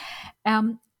case.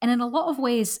 And in a lot of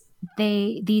ways,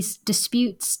 these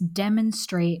disputes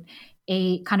demonstrate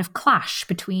a kind of clash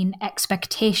between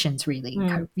expectations, really.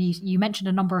 You mentioned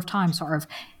a number of times sort of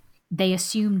they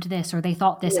assumed this or they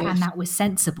thought this and that was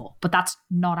sensible, but that's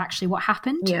not actually what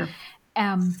happened. Yeah.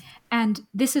 And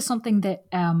this is something that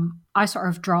I sort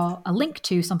of draw a link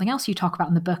to something else you talk about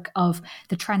in the book of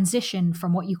the transition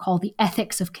from what you call the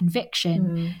ethics of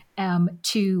conviction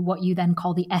to what you then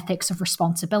call the ethics of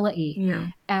responsibility. Yeah.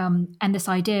 And this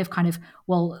idea of kind of,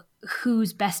 well,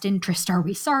 whose best interest are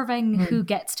we serving? Who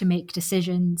gets to make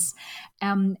decisions?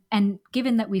 And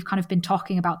given that we've kind of been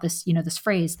talking about this, this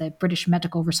phrase, the British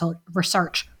medical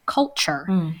research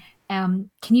culture,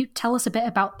 can you tell us a bit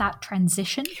about that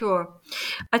transition? Sure.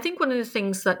 I think one of the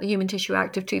things that the Human Tissue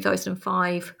Act of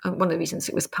 2005, one of the reasons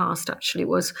it was passed actually,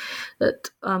 was that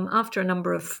after a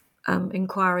number of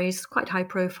inquiries, quite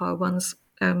high-profile ones,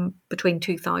 between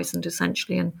 2000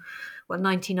 essentially and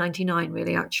 1999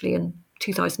 really actually, and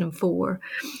 2004,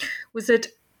 was that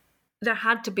there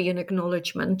had to be an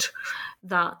acknowledgement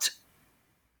that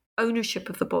ownership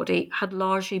of the body had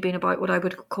largely been about what I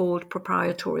would call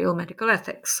proprietorial medical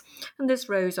ethics. And this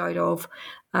rose out of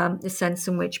the sense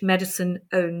in which medicine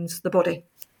owns the body.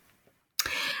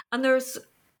 And there's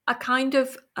a kind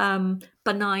of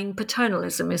benign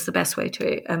paternalism is the best way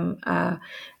to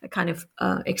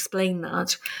explain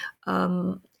that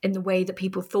in the way that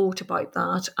people thought about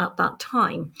that at that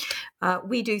time.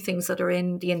 We do things that are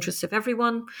in the interests of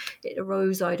everyone. It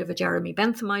arose out of a Jeremy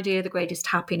Bentham idea, the greatest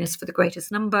happiness for the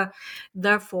greatest number.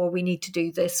 Therefore, we need to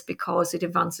do this because it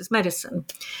advances medicine.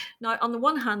 Now, on the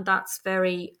one hand, that's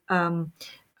very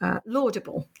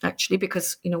laudable, actually,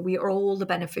 because we are all the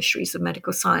beneficiaries of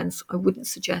medical science. I wouldn't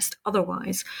suggest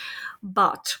otherwise.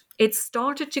 But it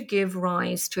started to give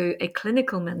rise to a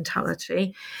clinical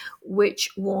mentality, which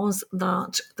was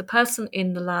that the person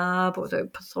in the lab or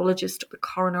the pathologist or the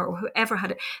coroner or whoever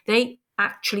had it, they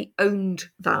actually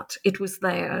owned that. It was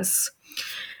theirs.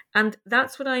 And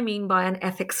that's what I mean by an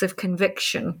ethics of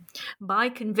conviction. By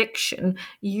conviction,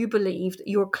 you believe that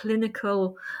your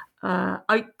clinical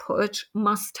output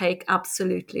must take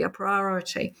absolutely a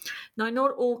priority. Now,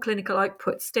 not all clinical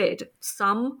outputs did.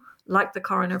 Some, like the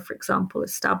coroner, for example,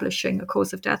 establishing a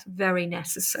cause of death, very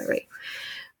necessary.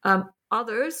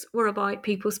 Others were about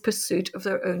people's pursuit of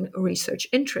their own research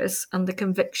interests and the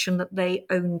conviction that they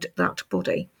owned that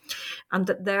body and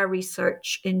that their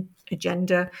research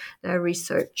agenda, their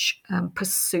research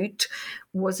pursuit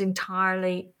was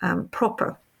entirely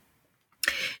proper.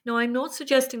 Now, I'm not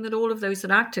suggesting that all of those that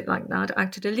acted like that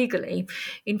acted illegally.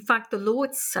 In fact, the law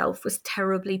itself was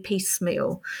terribly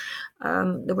piecemeal.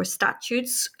 There were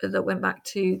statutes that went back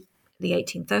to the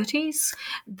 1830s.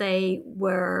 They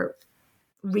were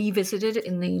revisited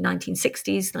in the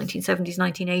 1960s, 1970s,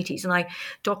 1980s, and I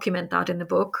document that in the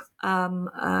book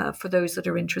for those that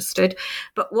are interested.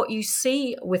 But what you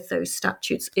see with those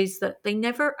statutes is that they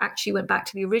never actually went back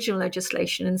to the original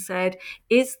legislation and said,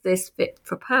 is this fit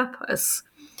for purpose?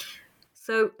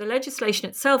 So the legislation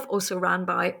itself also ran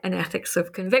by an ethics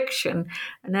of conviction,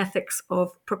 an ethics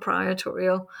of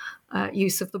proprietorial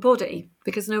use of the body,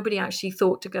 because nobody actually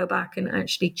thought to go back and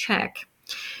actually check.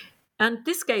 And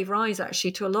this gave rise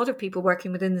actually to a lot of people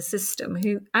working within the system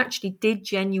who actually did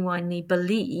genuinely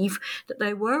believe that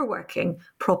they were working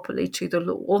properly to the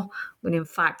law, when in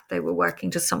fact they were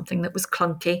working to something that was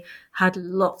clunky, had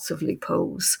lots of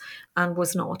loopholes, and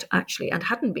was not actually, and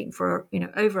hadn't been for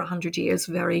over 100 years,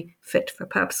 very fit for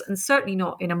purpose, and certainly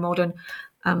not in a modern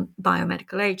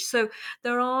biomedical age. So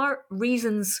there are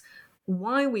reasons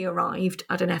why we arrived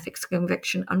at an ethics of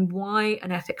conviction and why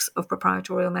an ethics of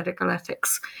proprietorial medical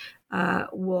ethics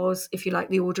was, if you like,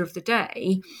 the order of the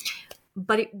day.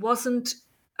 But it wasn't,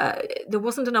 there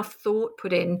wasn't enough thought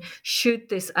put in, should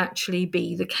this actually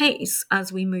be the case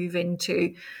as we move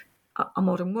into a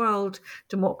modern world,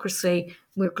 democracy,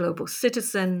 we're global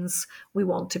citizens, we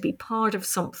want to be part of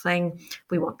something,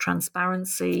 we want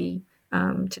transparency.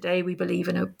 Today, we believe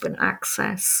in open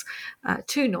access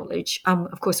to knowledge.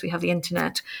 Of course, we have the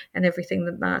internet and everything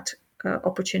that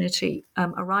opportunity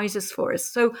arises for us.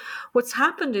 So what's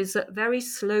happened is that very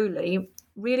slowly,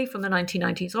 really from the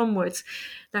 1990s onwards,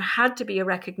 there had to be a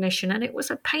recognition, and it was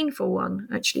a painful one,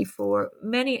 actually, for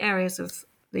many areas of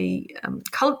the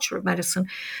culture of medicine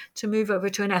to move over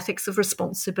to an ethics of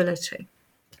responsibility.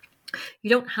 You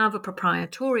don't have a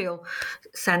proprietorial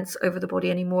sense over the body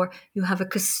anymore. You have a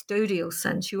custodial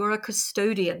sense. You are a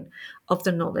custodian of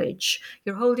the knowledge.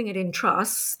 You're holding it in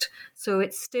trust. So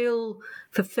it's still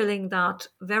fulfilling that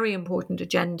very important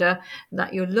agenda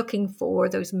that you're looking for,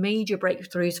 those major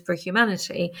breakthroughs for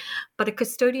humanity. But a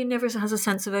custodian never has a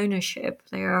sense of ownership.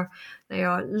 They are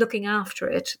looking after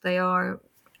it. They are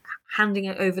handing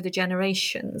it over the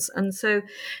generations. And so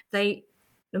they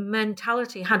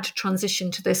mentality had to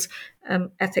transition to this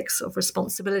ethics of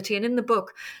responsibility. And in the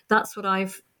book, that's what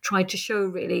I've tried to show,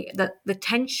 really, that the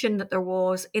tension that there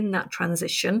was in that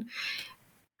transition,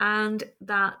 and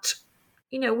that,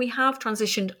 we have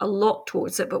transitioned a lot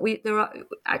towards it, but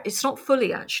it's not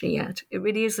fully actually yet. It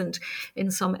really isn't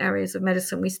in some areas of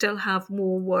medicine. We still have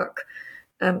more work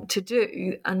to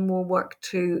do and more work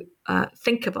to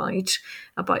think about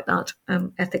that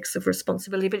ethics of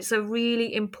responsibility. But it's a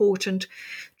really important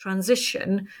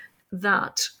transition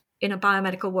that in a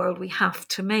biomedical world we have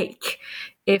to make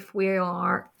if we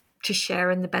are to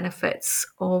share in the benefits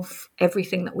of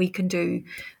everything that we can do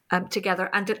together,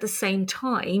 and at the same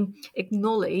time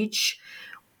acknowledge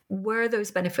where those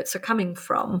benefits are coming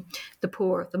from, the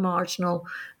poor, the marginal,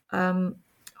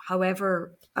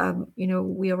 however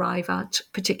we arrive at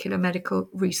particular medical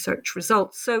research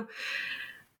results. So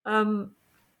my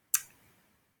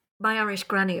Irish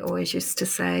granny always used to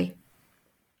say,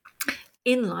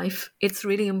 in life, it's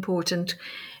really important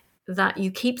that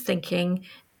you keep thinking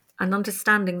and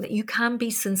understanding that you can be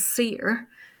sincere.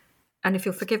 And if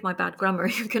you'll forgive my bad grammar,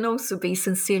 you can also be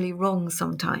sincerely wrong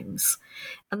sometimes.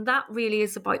 And that really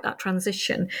is about that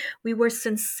transition. We were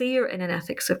sincere in an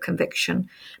ethics of conviction,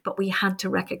 but we had to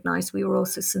recognize we were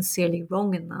also sincerely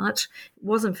wrong in that. It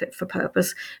wasn't fit for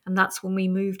purpose. And that's when we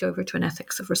moved over to an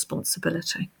ethics of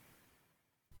responsibility.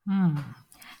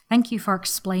 Thank you for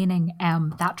explaining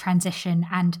that transition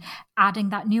and adding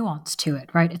that nuance to it,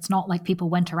 right? It's not like people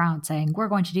went around saying, we're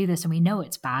going to do this and we know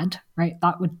it's bad, right?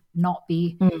 That would not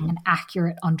be an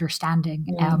accurate understanding,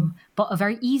 but a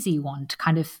very easy one to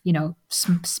kind of,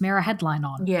 smear a headline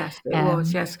on. Yes, it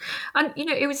was, yes. And,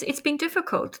 it's been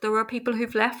difficult. There are people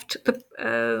who've left,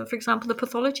 for example, the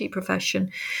pathology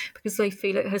profession because they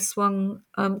feel it has swung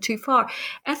too far.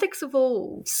 Ethics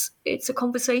evolves. It's a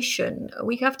conversation.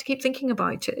 We have to keep thinking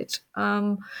about it.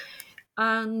 One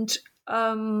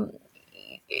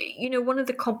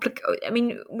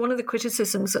of the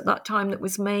criticisms at that time that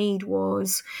was made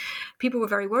was people were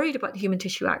very worried about the Human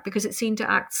Tissue Act because it seemed to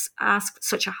ask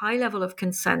such a high level of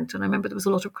consent. And I remember there was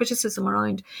a lot of criticism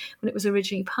around when it was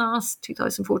originally passed,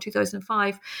 2004,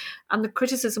 2005. And the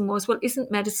criticism was, well,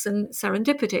 isn't medicine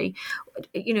serendipity?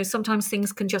 Sometimes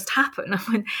things can just happen.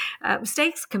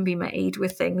 Mistakes can be made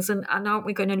with things, and aren't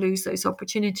we going to lose those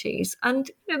opportunities? And,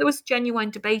 there was genuine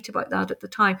debate about that at the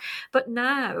time. But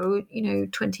now,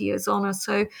 20 years on or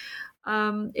so,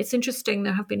 it's interesting.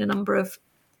 There have been a number of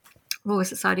Royal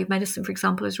Society of Medicine, for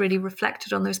example, has really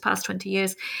reflected on those past 20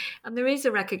 years. And there is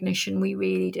a recognition we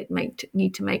really did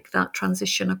need to make that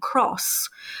transition across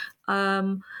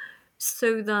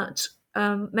so that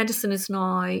medicine is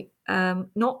now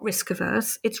not risk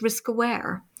averse, it's risk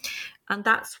aware. And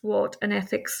that's what an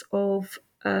ethics of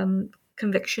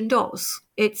conviction does.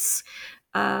 It's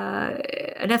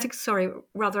an ethics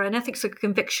of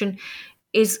conviction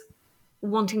is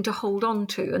wanting to hold on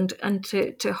to and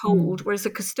to hold, whereas a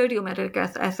custodial medical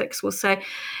ethics will say,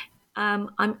 I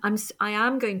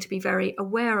am going to be very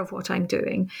aware of what I'm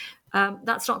doing.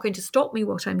 That's not going to stop me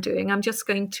what I'm doing. I'm just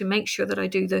going to make sure that I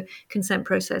do the consent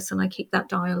process and I keep that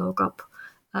dialogue up.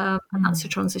 And that's a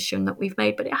transition that we've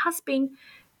made, but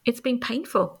it's been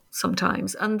painful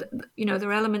sometimes. And there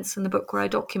are elements in the book where I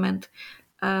document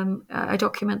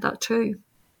that too.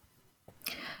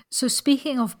 So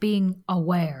speaking of being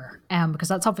aware, because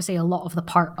that's obviously a lot of the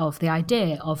part of the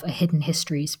idea of a hidden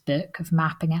histories book, of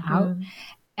mapping it out,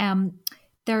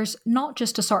 there's not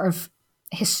just a sort of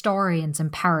historian's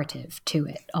imperative to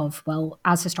it of, well,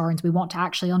 as historians, we want to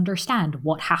actually understand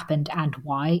what happened and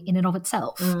why in and of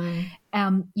itself.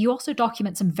 You also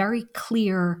document some very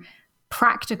clear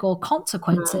practical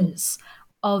consequences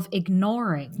of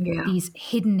ignoring these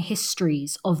hidden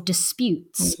histories of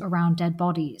disputes around dead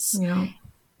bodies.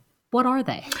 What are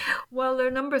they? Well, there are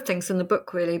a number of things in the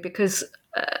book, really, because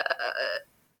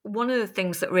one of the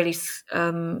things that really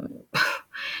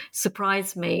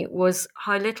surprised me was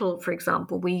how little, for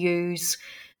example, we use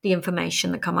the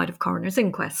information that come out of coroner's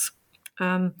inquests.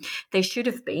 They should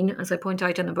have been, as I point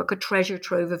out in the book, a treasure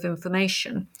trove of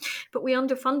information. But we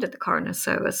underfunded the coroner's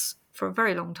service for a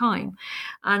very long time.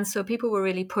 And so people were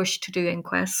really pushed to do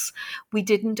inquests. We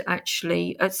didn't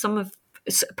actually,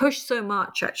 pushed so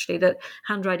much actually that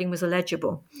handwriting was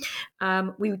illegible.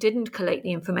 We didn't collate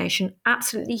the information,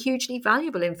 absolutely hugely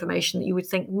valuable information that you would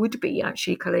think would be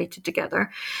actually collated together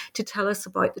to tell us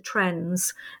about the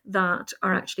trends that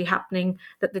are actually happening,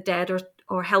 that the dead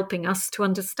or helping us to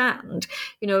understand.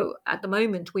 At the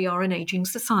moment, we are an aging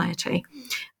society,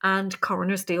 and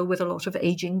coroners deal with a lot of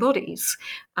aging bodies,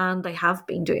 and they have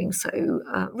been doing so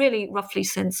really roughly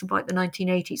since about the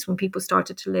 1980s, when people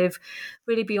started to live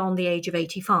really beyond the age of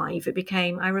 85.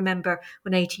 I remember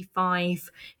when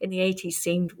 85 in the 80s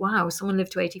seemed, wow, someone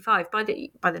lived to 85. By the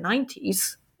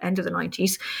 90s, end of the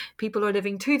 90s, people are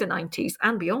living to the 90s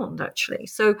and beyond, actually.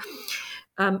 So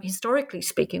historically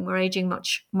speaking, we're aging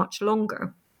much, much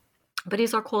longer. But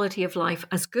is our quality of life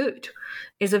as good?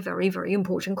 Is a very, very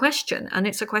important question. And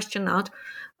it's a question that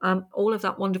all of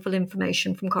that wonderful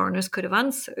information from coroners could have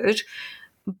answered.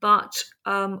 But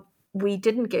we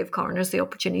didn't give coroners the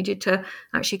opportunity to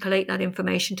actually collate that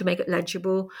information, to make it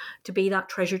legible, to be that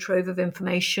treasure trove of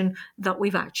information that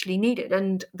we've actually needed.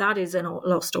 And that is a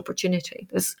lost opportunity.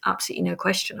 There's absolutely no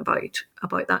question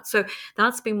about that. So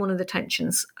that's been one of the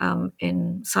tensions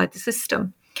inside the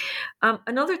system.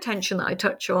 Another tension that I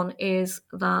touch on is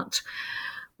that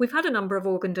we've had a number of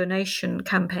organ donation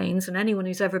campaigns, and anyone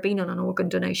who's ever been on an organ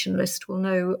donation list will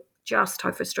know just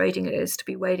how frustrating it is to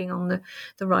be waiting on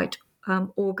the right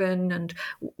organ, and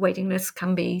waiting lists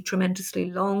can be tremendously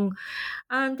long.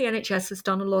 And the NHS has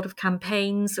done a lot of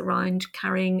campaigns around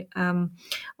carrying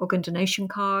organ donation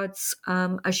cards.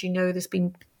 As you know, there's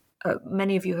been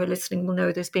many of you who are listening will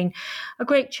know there's been a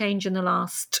great change in the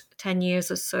last 10 years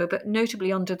or so, but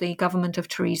notably under the government of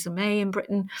Theresa May in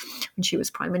Britain, when she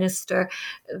was Prime Minister,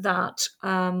 that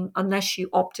unless you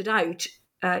opted out,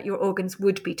 your organs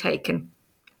would be taken.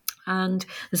 And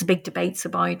there's big debates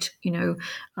about,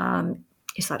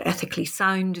 is that ethically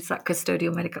sound? Is that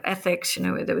custodial medical ethics?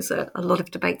 There was a lot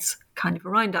of debates kind of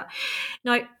around that.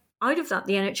 Now, out of that,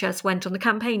 the NHS went on the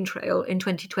campaign trail in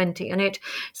 2020, and it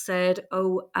said,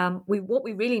 what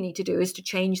we really need to do is to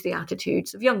change the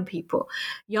attitudes of young people.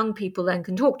 Young people then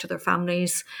can talk to their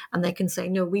families, and they can say,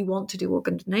 no, we want to do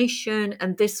organ donation,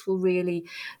 and this will really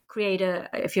create a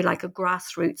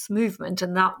grassroots movement,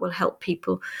 and that will help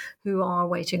people who are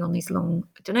waiting on these long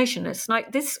donation lists. Now,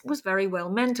 this was very well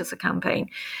meant as a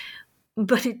campaign,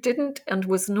 but it didn't and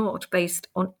was not based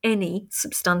on any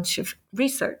substantive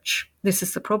research. This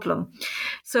is the problem.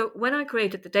 So when I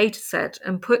created the data set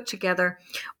and put together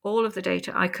all of the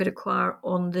data I could acquire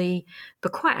on the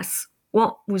bequests,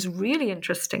 what was really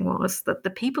interesting was that the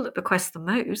people that bequest the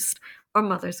most are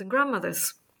mothers and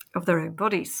grandmothers of their own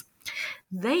bodies.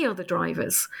 They are the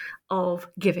drivers of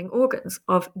giving organs,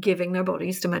 of giving their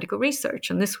bodies to medical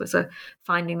research. And this was a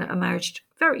finding that emerged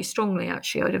very strongly,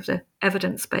 actually, out of the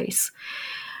evidence base.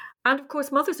 And of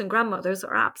course, mothers and grandmothers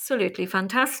are absolutely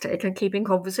fantastic at keeping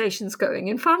conversations going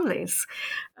in families.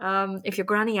 If your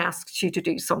granny asks you to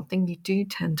do something, you do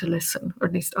tend to listen, or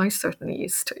at least I certainly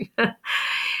used to.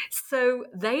 So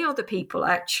they are the people,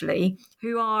 actually,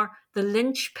 who are the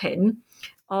linchpin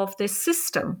of this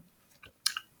system.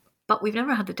 But we've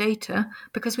never had the data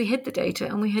because we hid the data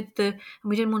and we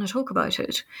didn't want to talk about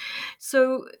it.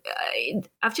 So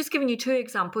I've just given you two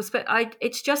examples, but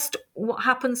it's just what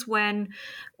happens when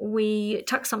we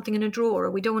tuck something in a drawer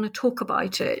or we don't want to talk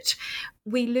about it.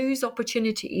 We lose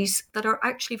opportunities that are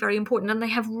actually very important, and they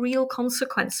have real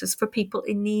consequences for people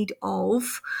in need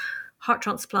of heart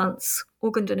transplants,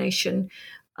 organ donation,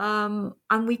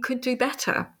 and we could do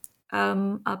better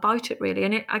about it, really.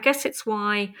 And I guess it's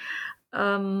why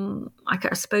I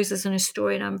suppose as an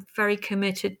historian, I'm very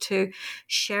committed to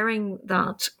sharing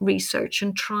that research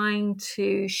and trying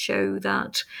to show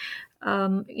that,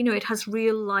 it has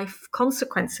real life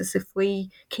consequences if we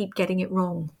keep getting it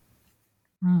wrong.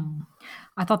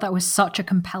 I thought that was such a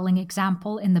compelling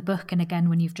example in the book. And again,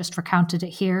 when you've just recounted it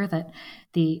here, that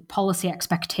the policy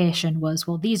expectation was,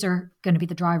 well, these are going to be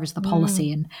the drivers of the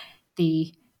policy, and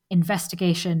the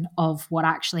investigation of what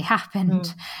actually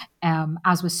happened,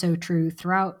 as was so true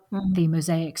throughout the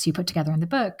mosaics you put together in the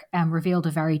book, revealed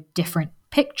a very different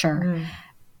picture,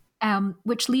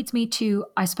 which leads me to,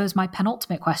 I suppose, my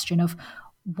penultimate question of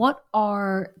what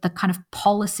are the kind of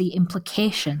policy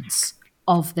implications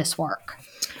of this work?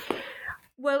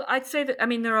 Well, I'd say that,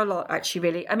 there are a lot, actually,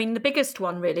 really. The biggest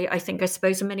one, really, I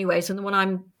suppose, in many ways, and the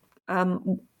one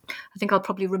I think I'll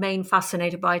probably remain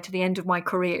fascinated by to the end of my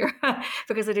career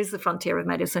because it is the frontier of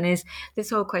medicine, is this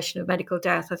whole question of medical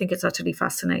death. I think it's utterly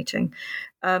fascinating.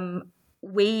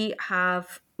 We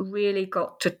have really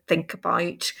got to think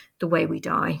about the way we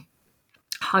die,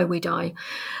 how we die.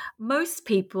 Most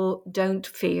people don't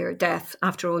fear death.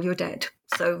 After all, you're dead.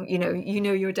 So,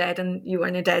 you're dead and you are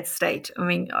in a dead state.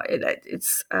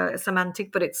 It's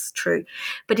semantic, but it's true.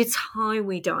 But it's how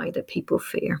we die that people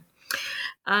fear.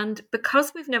 And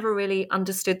because we've never really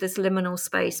understood this liminal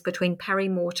space between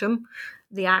perimortem,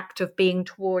 the act of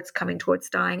coming towards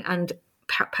dying, and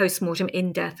post-mortem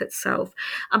in death itself.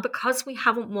 And because we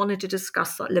haven't wanted to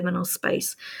discuss that liminal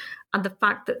space and the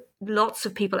fact that lots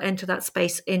of people enter that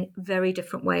space in very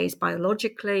different ways,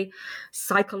 biologically,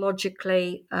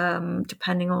 psychologically,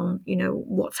 depending on,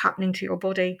 what's happening to your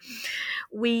body,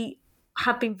 we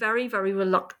have been very, very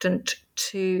reluctant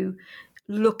to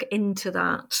look into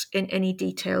that in any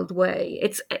detailed way.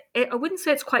 I wouldn't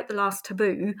say it's quite the last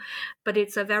taboo, but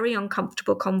it's a very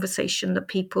uncomfortable conversation that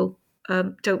people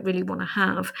don't really want to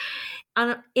have.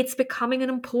 And it's becoming an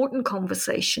important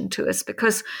conversation to us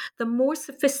because the more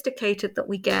sophisticated that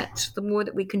we get, the more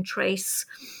that we can trace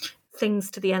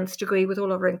things to the nth degree with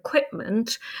all our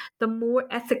equipment, the more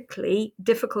ethically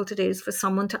difficult it is for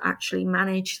someone to actually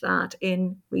manage that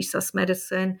in resus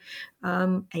medicine,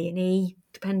 A&E,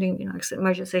 depending, accident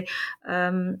emergency.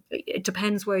 It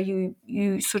depends where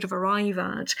you sort of arrive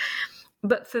at.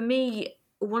 But for me,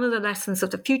 one of the lessons of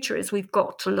the future is we've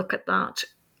got to look at that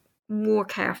more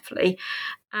carefully.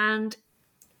 And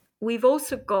we've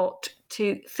also got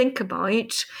to think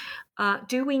about,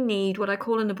 do we need what I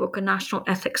call in the book a national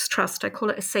ethics trust? I call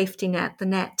it a safety net, the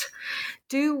net.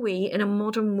 Do we, in a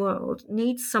modern world,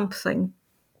 need something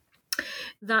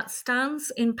that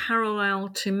stands in parallel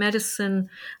to medicine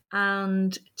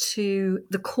and to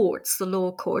the courts, the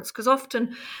law courts? Because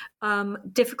often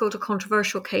difficult or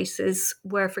controversial cases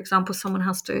where, for example, someone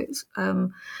has to,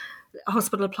 a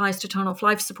hospital applies to turn off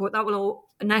life support, that will all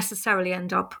necessarily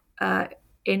end up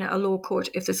in a law court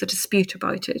if there's a dispute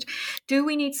about it. Do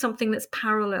we need something that's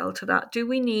parallel to that? Do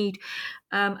we need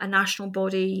a national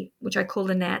body, which I call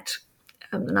the NET,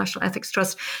 the National Ethics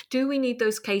Trust? Do we need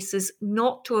those cases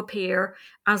not to appear,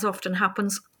 as often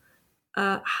happens,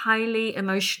 highly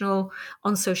emotional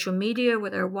on social media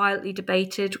where they're wildly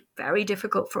debated, very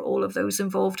difficult for all of those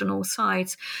involved on all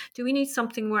sides? Do we need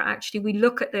something where actually we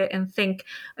look at it and think,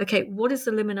 okay, what is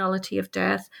the liminality of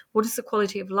death? What is the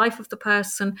quality of life of the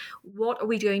person? What are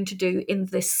we going to do in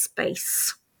this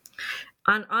space?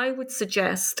 And I would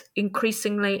suggest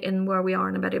increasingly in where we are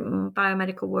in a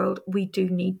biomedical world, we do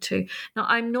need to. Now,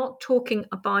 I'm not talking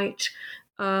about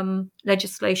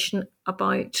legislation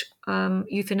about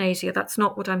euthanasia. That's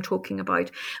not what I'm talking about.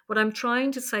 What I'm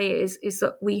trying to say is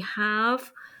that we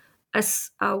have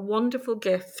a wonderful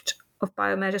gift of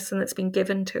biomedicine that's been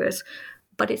given to us,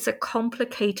 but it's a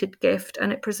complicated gift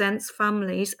and it presents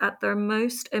families at their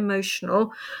most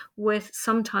emotional with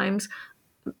sometimes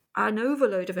an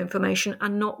overload of information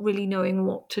and not really knowing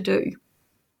what to do.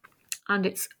 And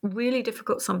it's really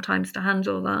difficult sometimes to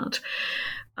handle that.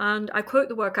 And I quote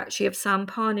the work actually of Sam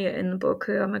Parnia in the book,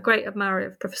 who I'm a great admirer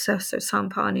of Professor Sam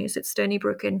Parnia. He's at Stony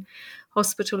Brook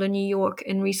Hospital in New York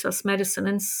in resus medicine.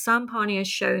 And Sam Parnia has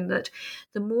shown that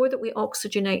the more that we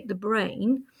oxygenate the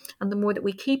brain and the more that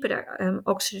we keep it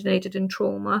oxygenated in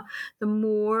trauma, the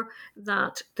more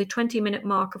that the 20-minute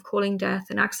mark of calling death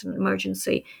an accident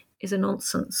emergency is a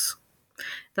nonsense.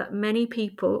 That many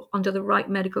people under the right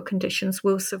medical conditions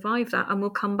will survive that and will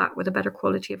come back with a better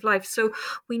quality of life. So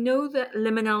we know that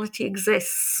liminality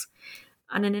exists.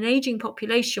 And in an aging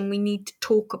population, we need to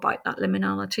talk about that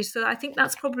liminality. So I think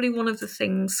that's probably one of the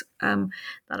things that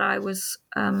I was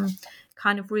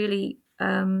kind of really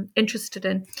interested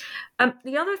in.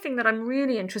 The other thing that I'm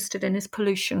really interested in is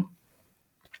pollution.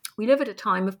 We live at a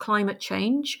time of climate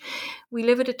change. We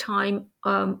live at a time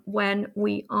when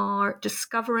we are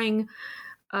discovering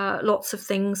lots of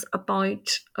things about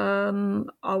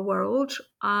our world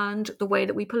and the way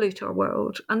that we pollute our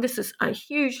world. And this is a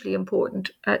hugely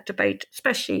important debate,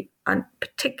 especially and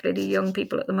particularly young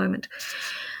people at the moment.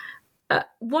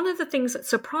 One of the things that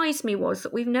surprised me was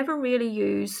that we've never really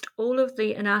used all of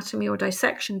the anatomy or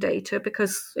dissection data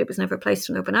because it was never placed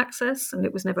in open access and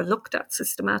it was never looked at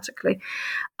systematically.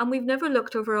 And we've never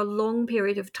looked over a long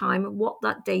period of time at what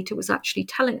that data was actually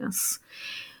telling us.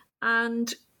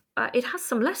 And it has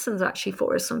some lessons actually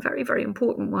for us, some very, very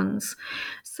important ones.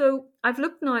 So I've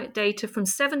looked now at data from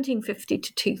 1750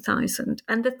 to 2000.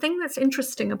 And the thing that's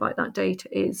interesting about that data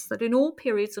is that in all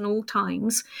periods and all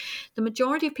times, the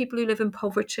majority of people who live in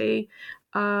poverty,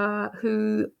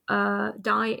 who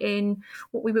die in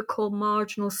what we would call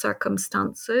marginal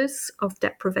circumstances of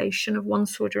deprivation of one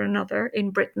sort or another, in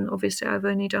Britain, obviously I've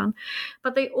only done,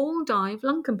 but they all die of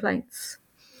lung complaints.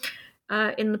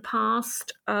 In the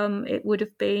past, it would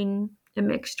have been a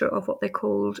mixture of what they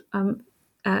called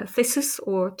phthisis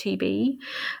or TB,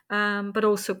 but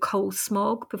also coal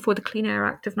smog before the Clean Air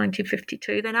Act of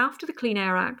 1952. Then after the Clean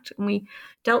Air Act, and we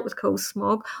dealt with coal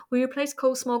smog, we replaced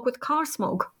coal smog with car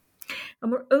smog.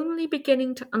 And we're only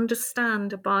beginning to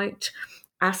understand about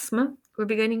asthma. We're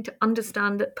beginning to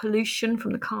understand that pollution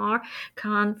from the car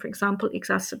can, for example,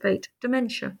 exacerbate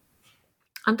dementia.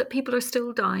 and that people are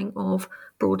still dying of,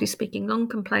 broadly speaking, lung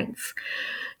complaints.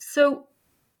 So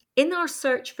in our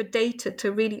search for data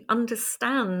to really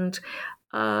understand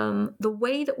the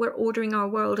way that we're ordering our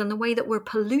world and the way that we're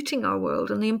polluting our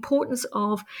world, and the importance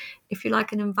of, if you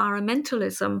like, an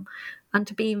environmentalism and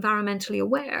to be environmentally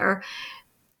aware,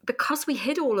 because we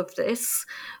hid all of this,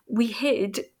 we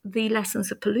hid the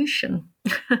lessons of pollution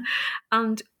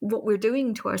and what we're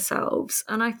doing to ourselves.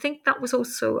 And I think that was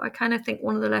also, I kind of think,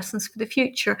 one of the lessons for the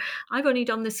future. I've only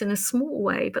done this in a small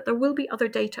way, but there will be other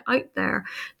data out there.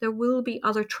 There will be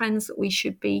other trends that we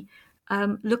should be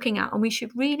looking at. And we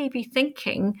should really be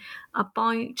thinking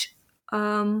about,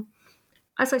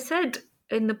 as I said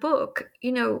in the book,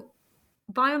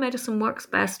 biomedicine works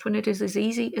best when it is as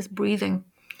easy as breathing.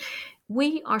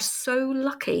 We are so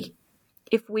lucky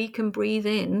if we can breathe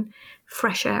in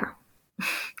fresh air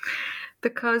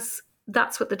because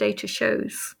that's what the data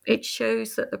shows. It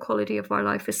shows that the quality of our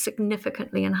life is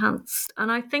significantly enhanced. And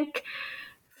I think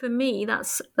for me,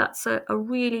 that's a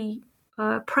really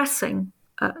pressing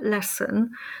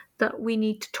lesson that we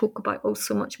need to talk about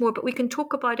also much more. But we can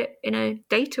talk about it in a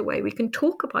data way. We can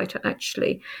talk about it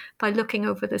actually by looking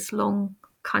over this long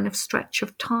kind of stretch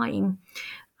of time.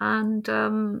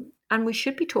 And we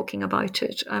should be talking about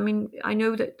it. I mean, I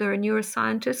know that there are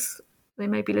neuroscientists, they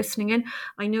may be listening in.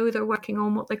 I know they're working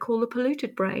on what they call the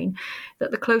polluted brain,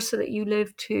 that the closer that you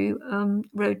live to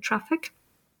road traffic,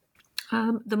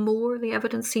 the more the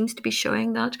evidence seems to be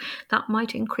showing that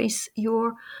might increase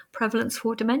your prevalence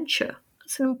for dementia.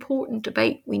 It's an important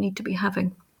debate we need to be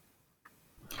having.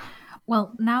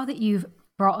 Well, now that you've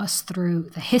brought us through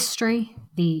the history,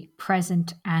 the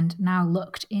present, and now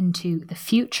looked into the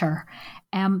future,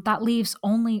 that leaves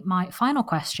only my final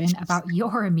question about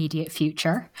your immediate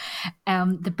future.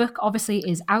 The book obviously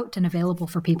is out and available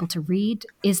for people to read.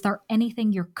 Is there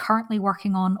anything you're currently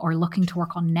working on or looking to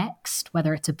work on next,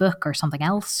 whether it's a book or something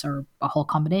else or a whole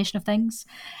combination of things,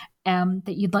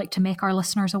 that you'd like to make our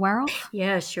listeners aware of?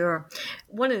 Yeah, sure.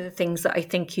 One of the things that I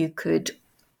think you could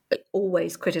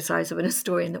always criticize of an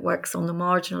historian that works on the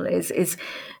marginal is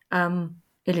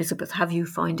Elizabeth, have you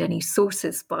found any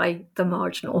sources by the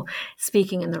marginal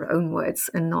speaking in their own words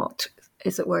and not,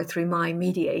 as it were, through my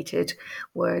mediated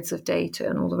words of data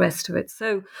and all the rest of it?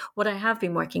 So what I have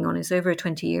been working on is over a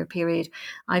 20-year period,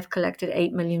 I've collected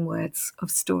 8 million words of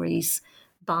stories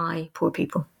by poor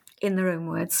people in their own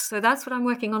words. So that's what I'm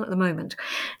working on at the moment.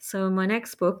 So my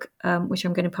next book, which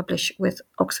I'm going to publish with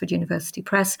Oxford University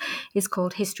Press, is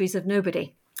called Histories of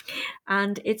Nobody.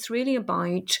 And it's really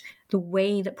about the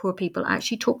way that poor people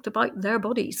actually talked about their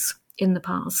bodies in the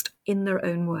past, in their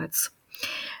own words.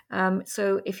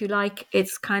 So if you like,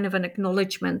 it's kind of an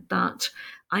acknowledgement that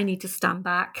I need to stand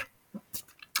back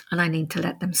and I need to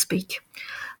let them speak.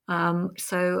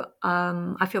 So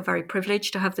I feel very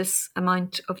privileged to have this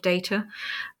amount of data,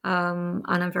 and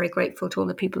I'm very grateful to all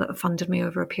the people that have funded me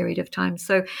over a period of time.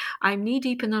 So I'm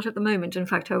knee-deep in that at the moment. In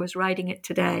fact, I was writing it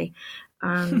today,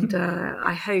 and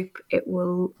I hope it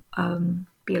will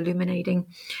be illuminating.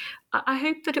 I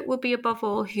hope that it will be above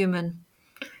all human,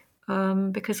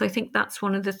 because I think that's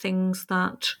one of the things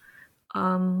that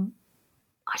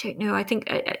I don't know. I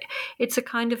think it's a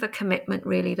kind of a commitment,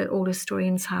 really, that all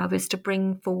historians have, is to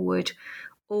bring forward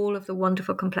all of the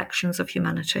wonderful complexions of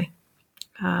humanity.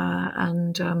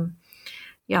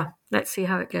 Let's see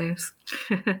how it goes.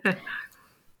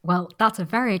 Well, that's a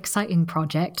very exciting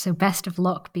project, so best of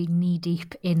luck being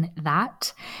knee-deep in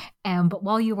that. But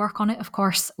while you work on it, of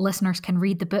course, listeners can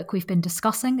read the book we've been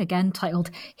discussing, again titled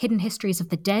Hidden Histories of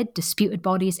the Dead, Disputed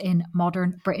Bodies in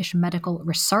Modern British Medical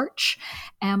Research.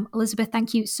 Elizabeth,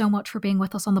 thank you so much for being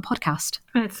with us on the podcast.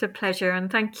 It's a pleasure,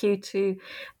 and thank you to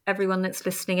everyone that's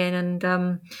listening in.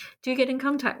 And do get in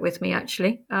contact with me,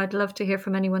 actually. I'd love to hear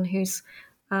from anyone who's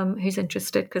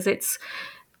interested, because it's...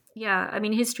 Yeah, I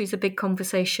mean, history is a big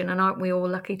conversation, and aren't we all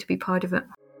lucky to be part of it?